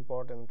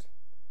important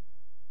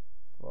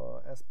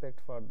aspect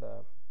for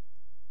the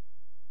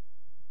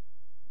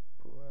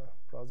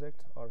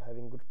project, or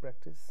having good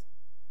practice.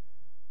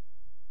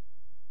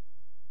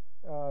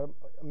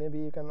 Maybe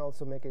you can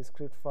also make a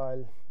script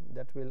file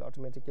that will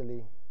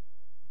automatically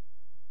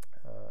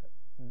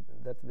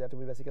that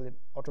will basically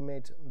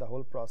automate the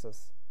whole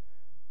process,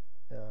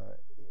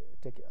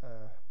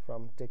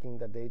 from taking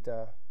the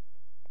data,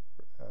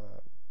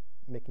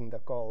 making the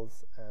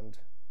calls, and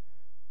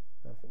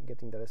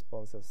getting the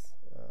responses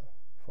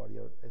for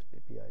your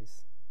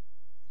APIs.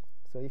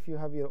 So if you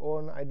have your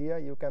own idea,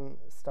 you can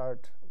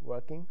start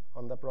working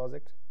on the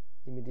project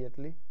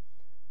immediately.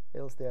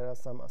 Else there are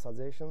some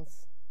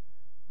suggestions,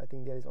 I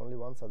think there is only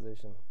one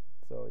suggestion,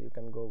 so you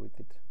can go with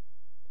it.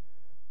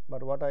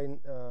 But what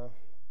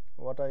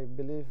I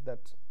believe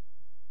that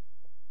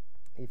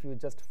if you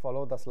just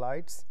follow the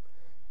slides,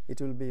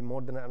 it will be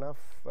more than enough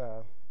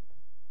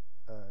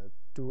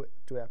to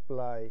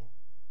apply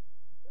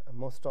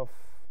most of,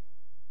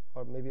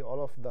 or maybe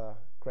all of the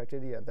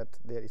criteria that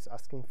there is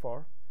asking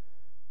for.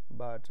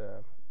 But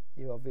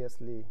you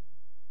obviously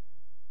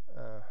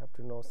have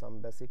to know some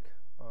basic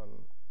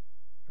on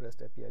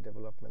REST API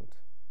development.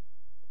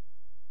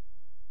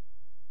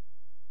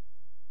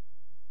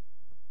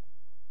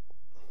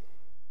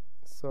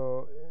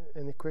 So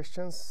any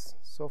questions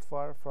so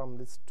far from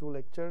these two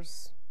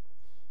lectures,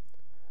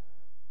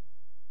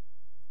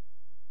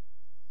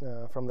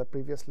 from the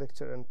previous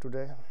lecture and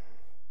today?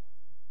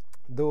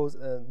 Those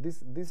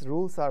these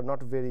rules are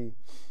not very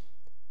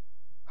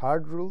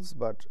hard rules,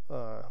 but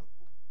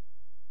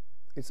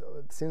it's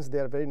since they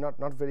are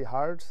not very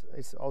hard,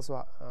 it's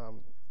also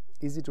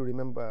easy to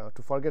remember,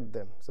 to forget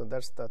them. So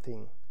that's the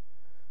thing.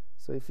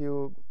 So if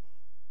you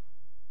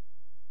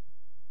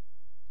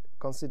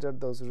consider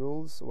those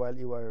rules while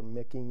you are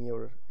making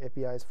your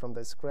APIs from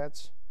the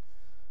scratch,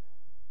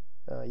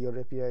 your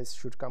APIs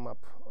should come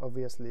up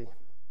obviously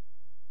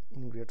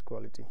in great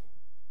quality.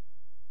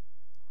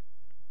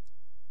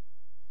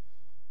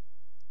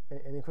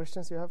 Any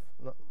questions you have?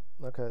 No.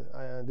 Okay.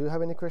 Do you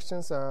have any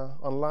questions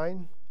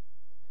online,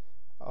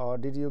 or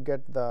did you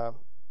get the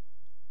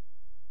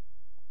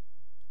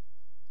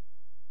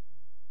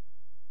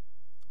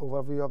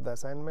overview of the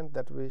assignment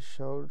that we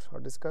showed or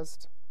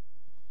discussed?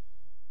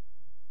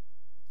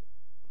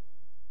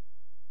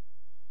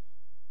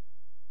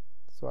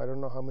 So I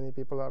don't know how many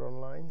people are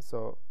online,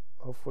 so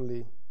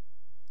hopefully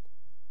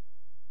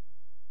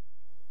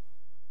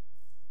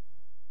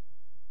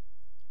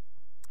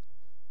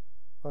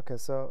okay.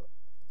 So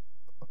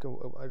okay,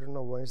 I don't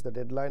know when is the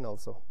deadline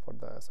also for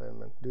the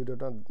assignment. Do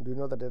you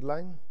know the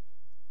deadline?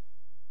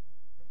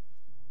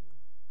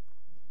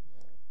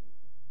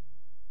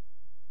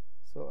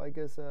 So I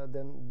guess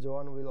then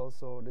Joan will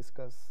also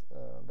discuss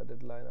the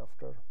deadline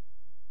after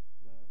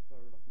the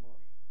 3rd of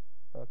March.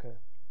 Okay,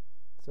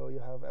 so you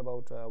have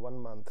about 1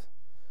 month.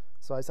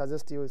 So I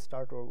suggest you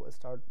start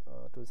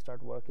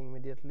working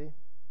immediately,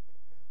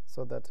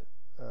 so that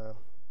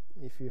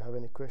if you have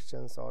any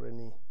questions or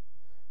any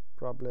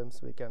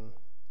problems, we can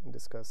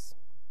discuss.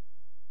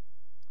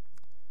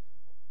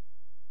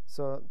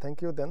 So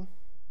thank you then.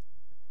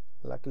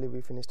 Luckily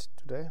we finished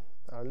today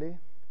early.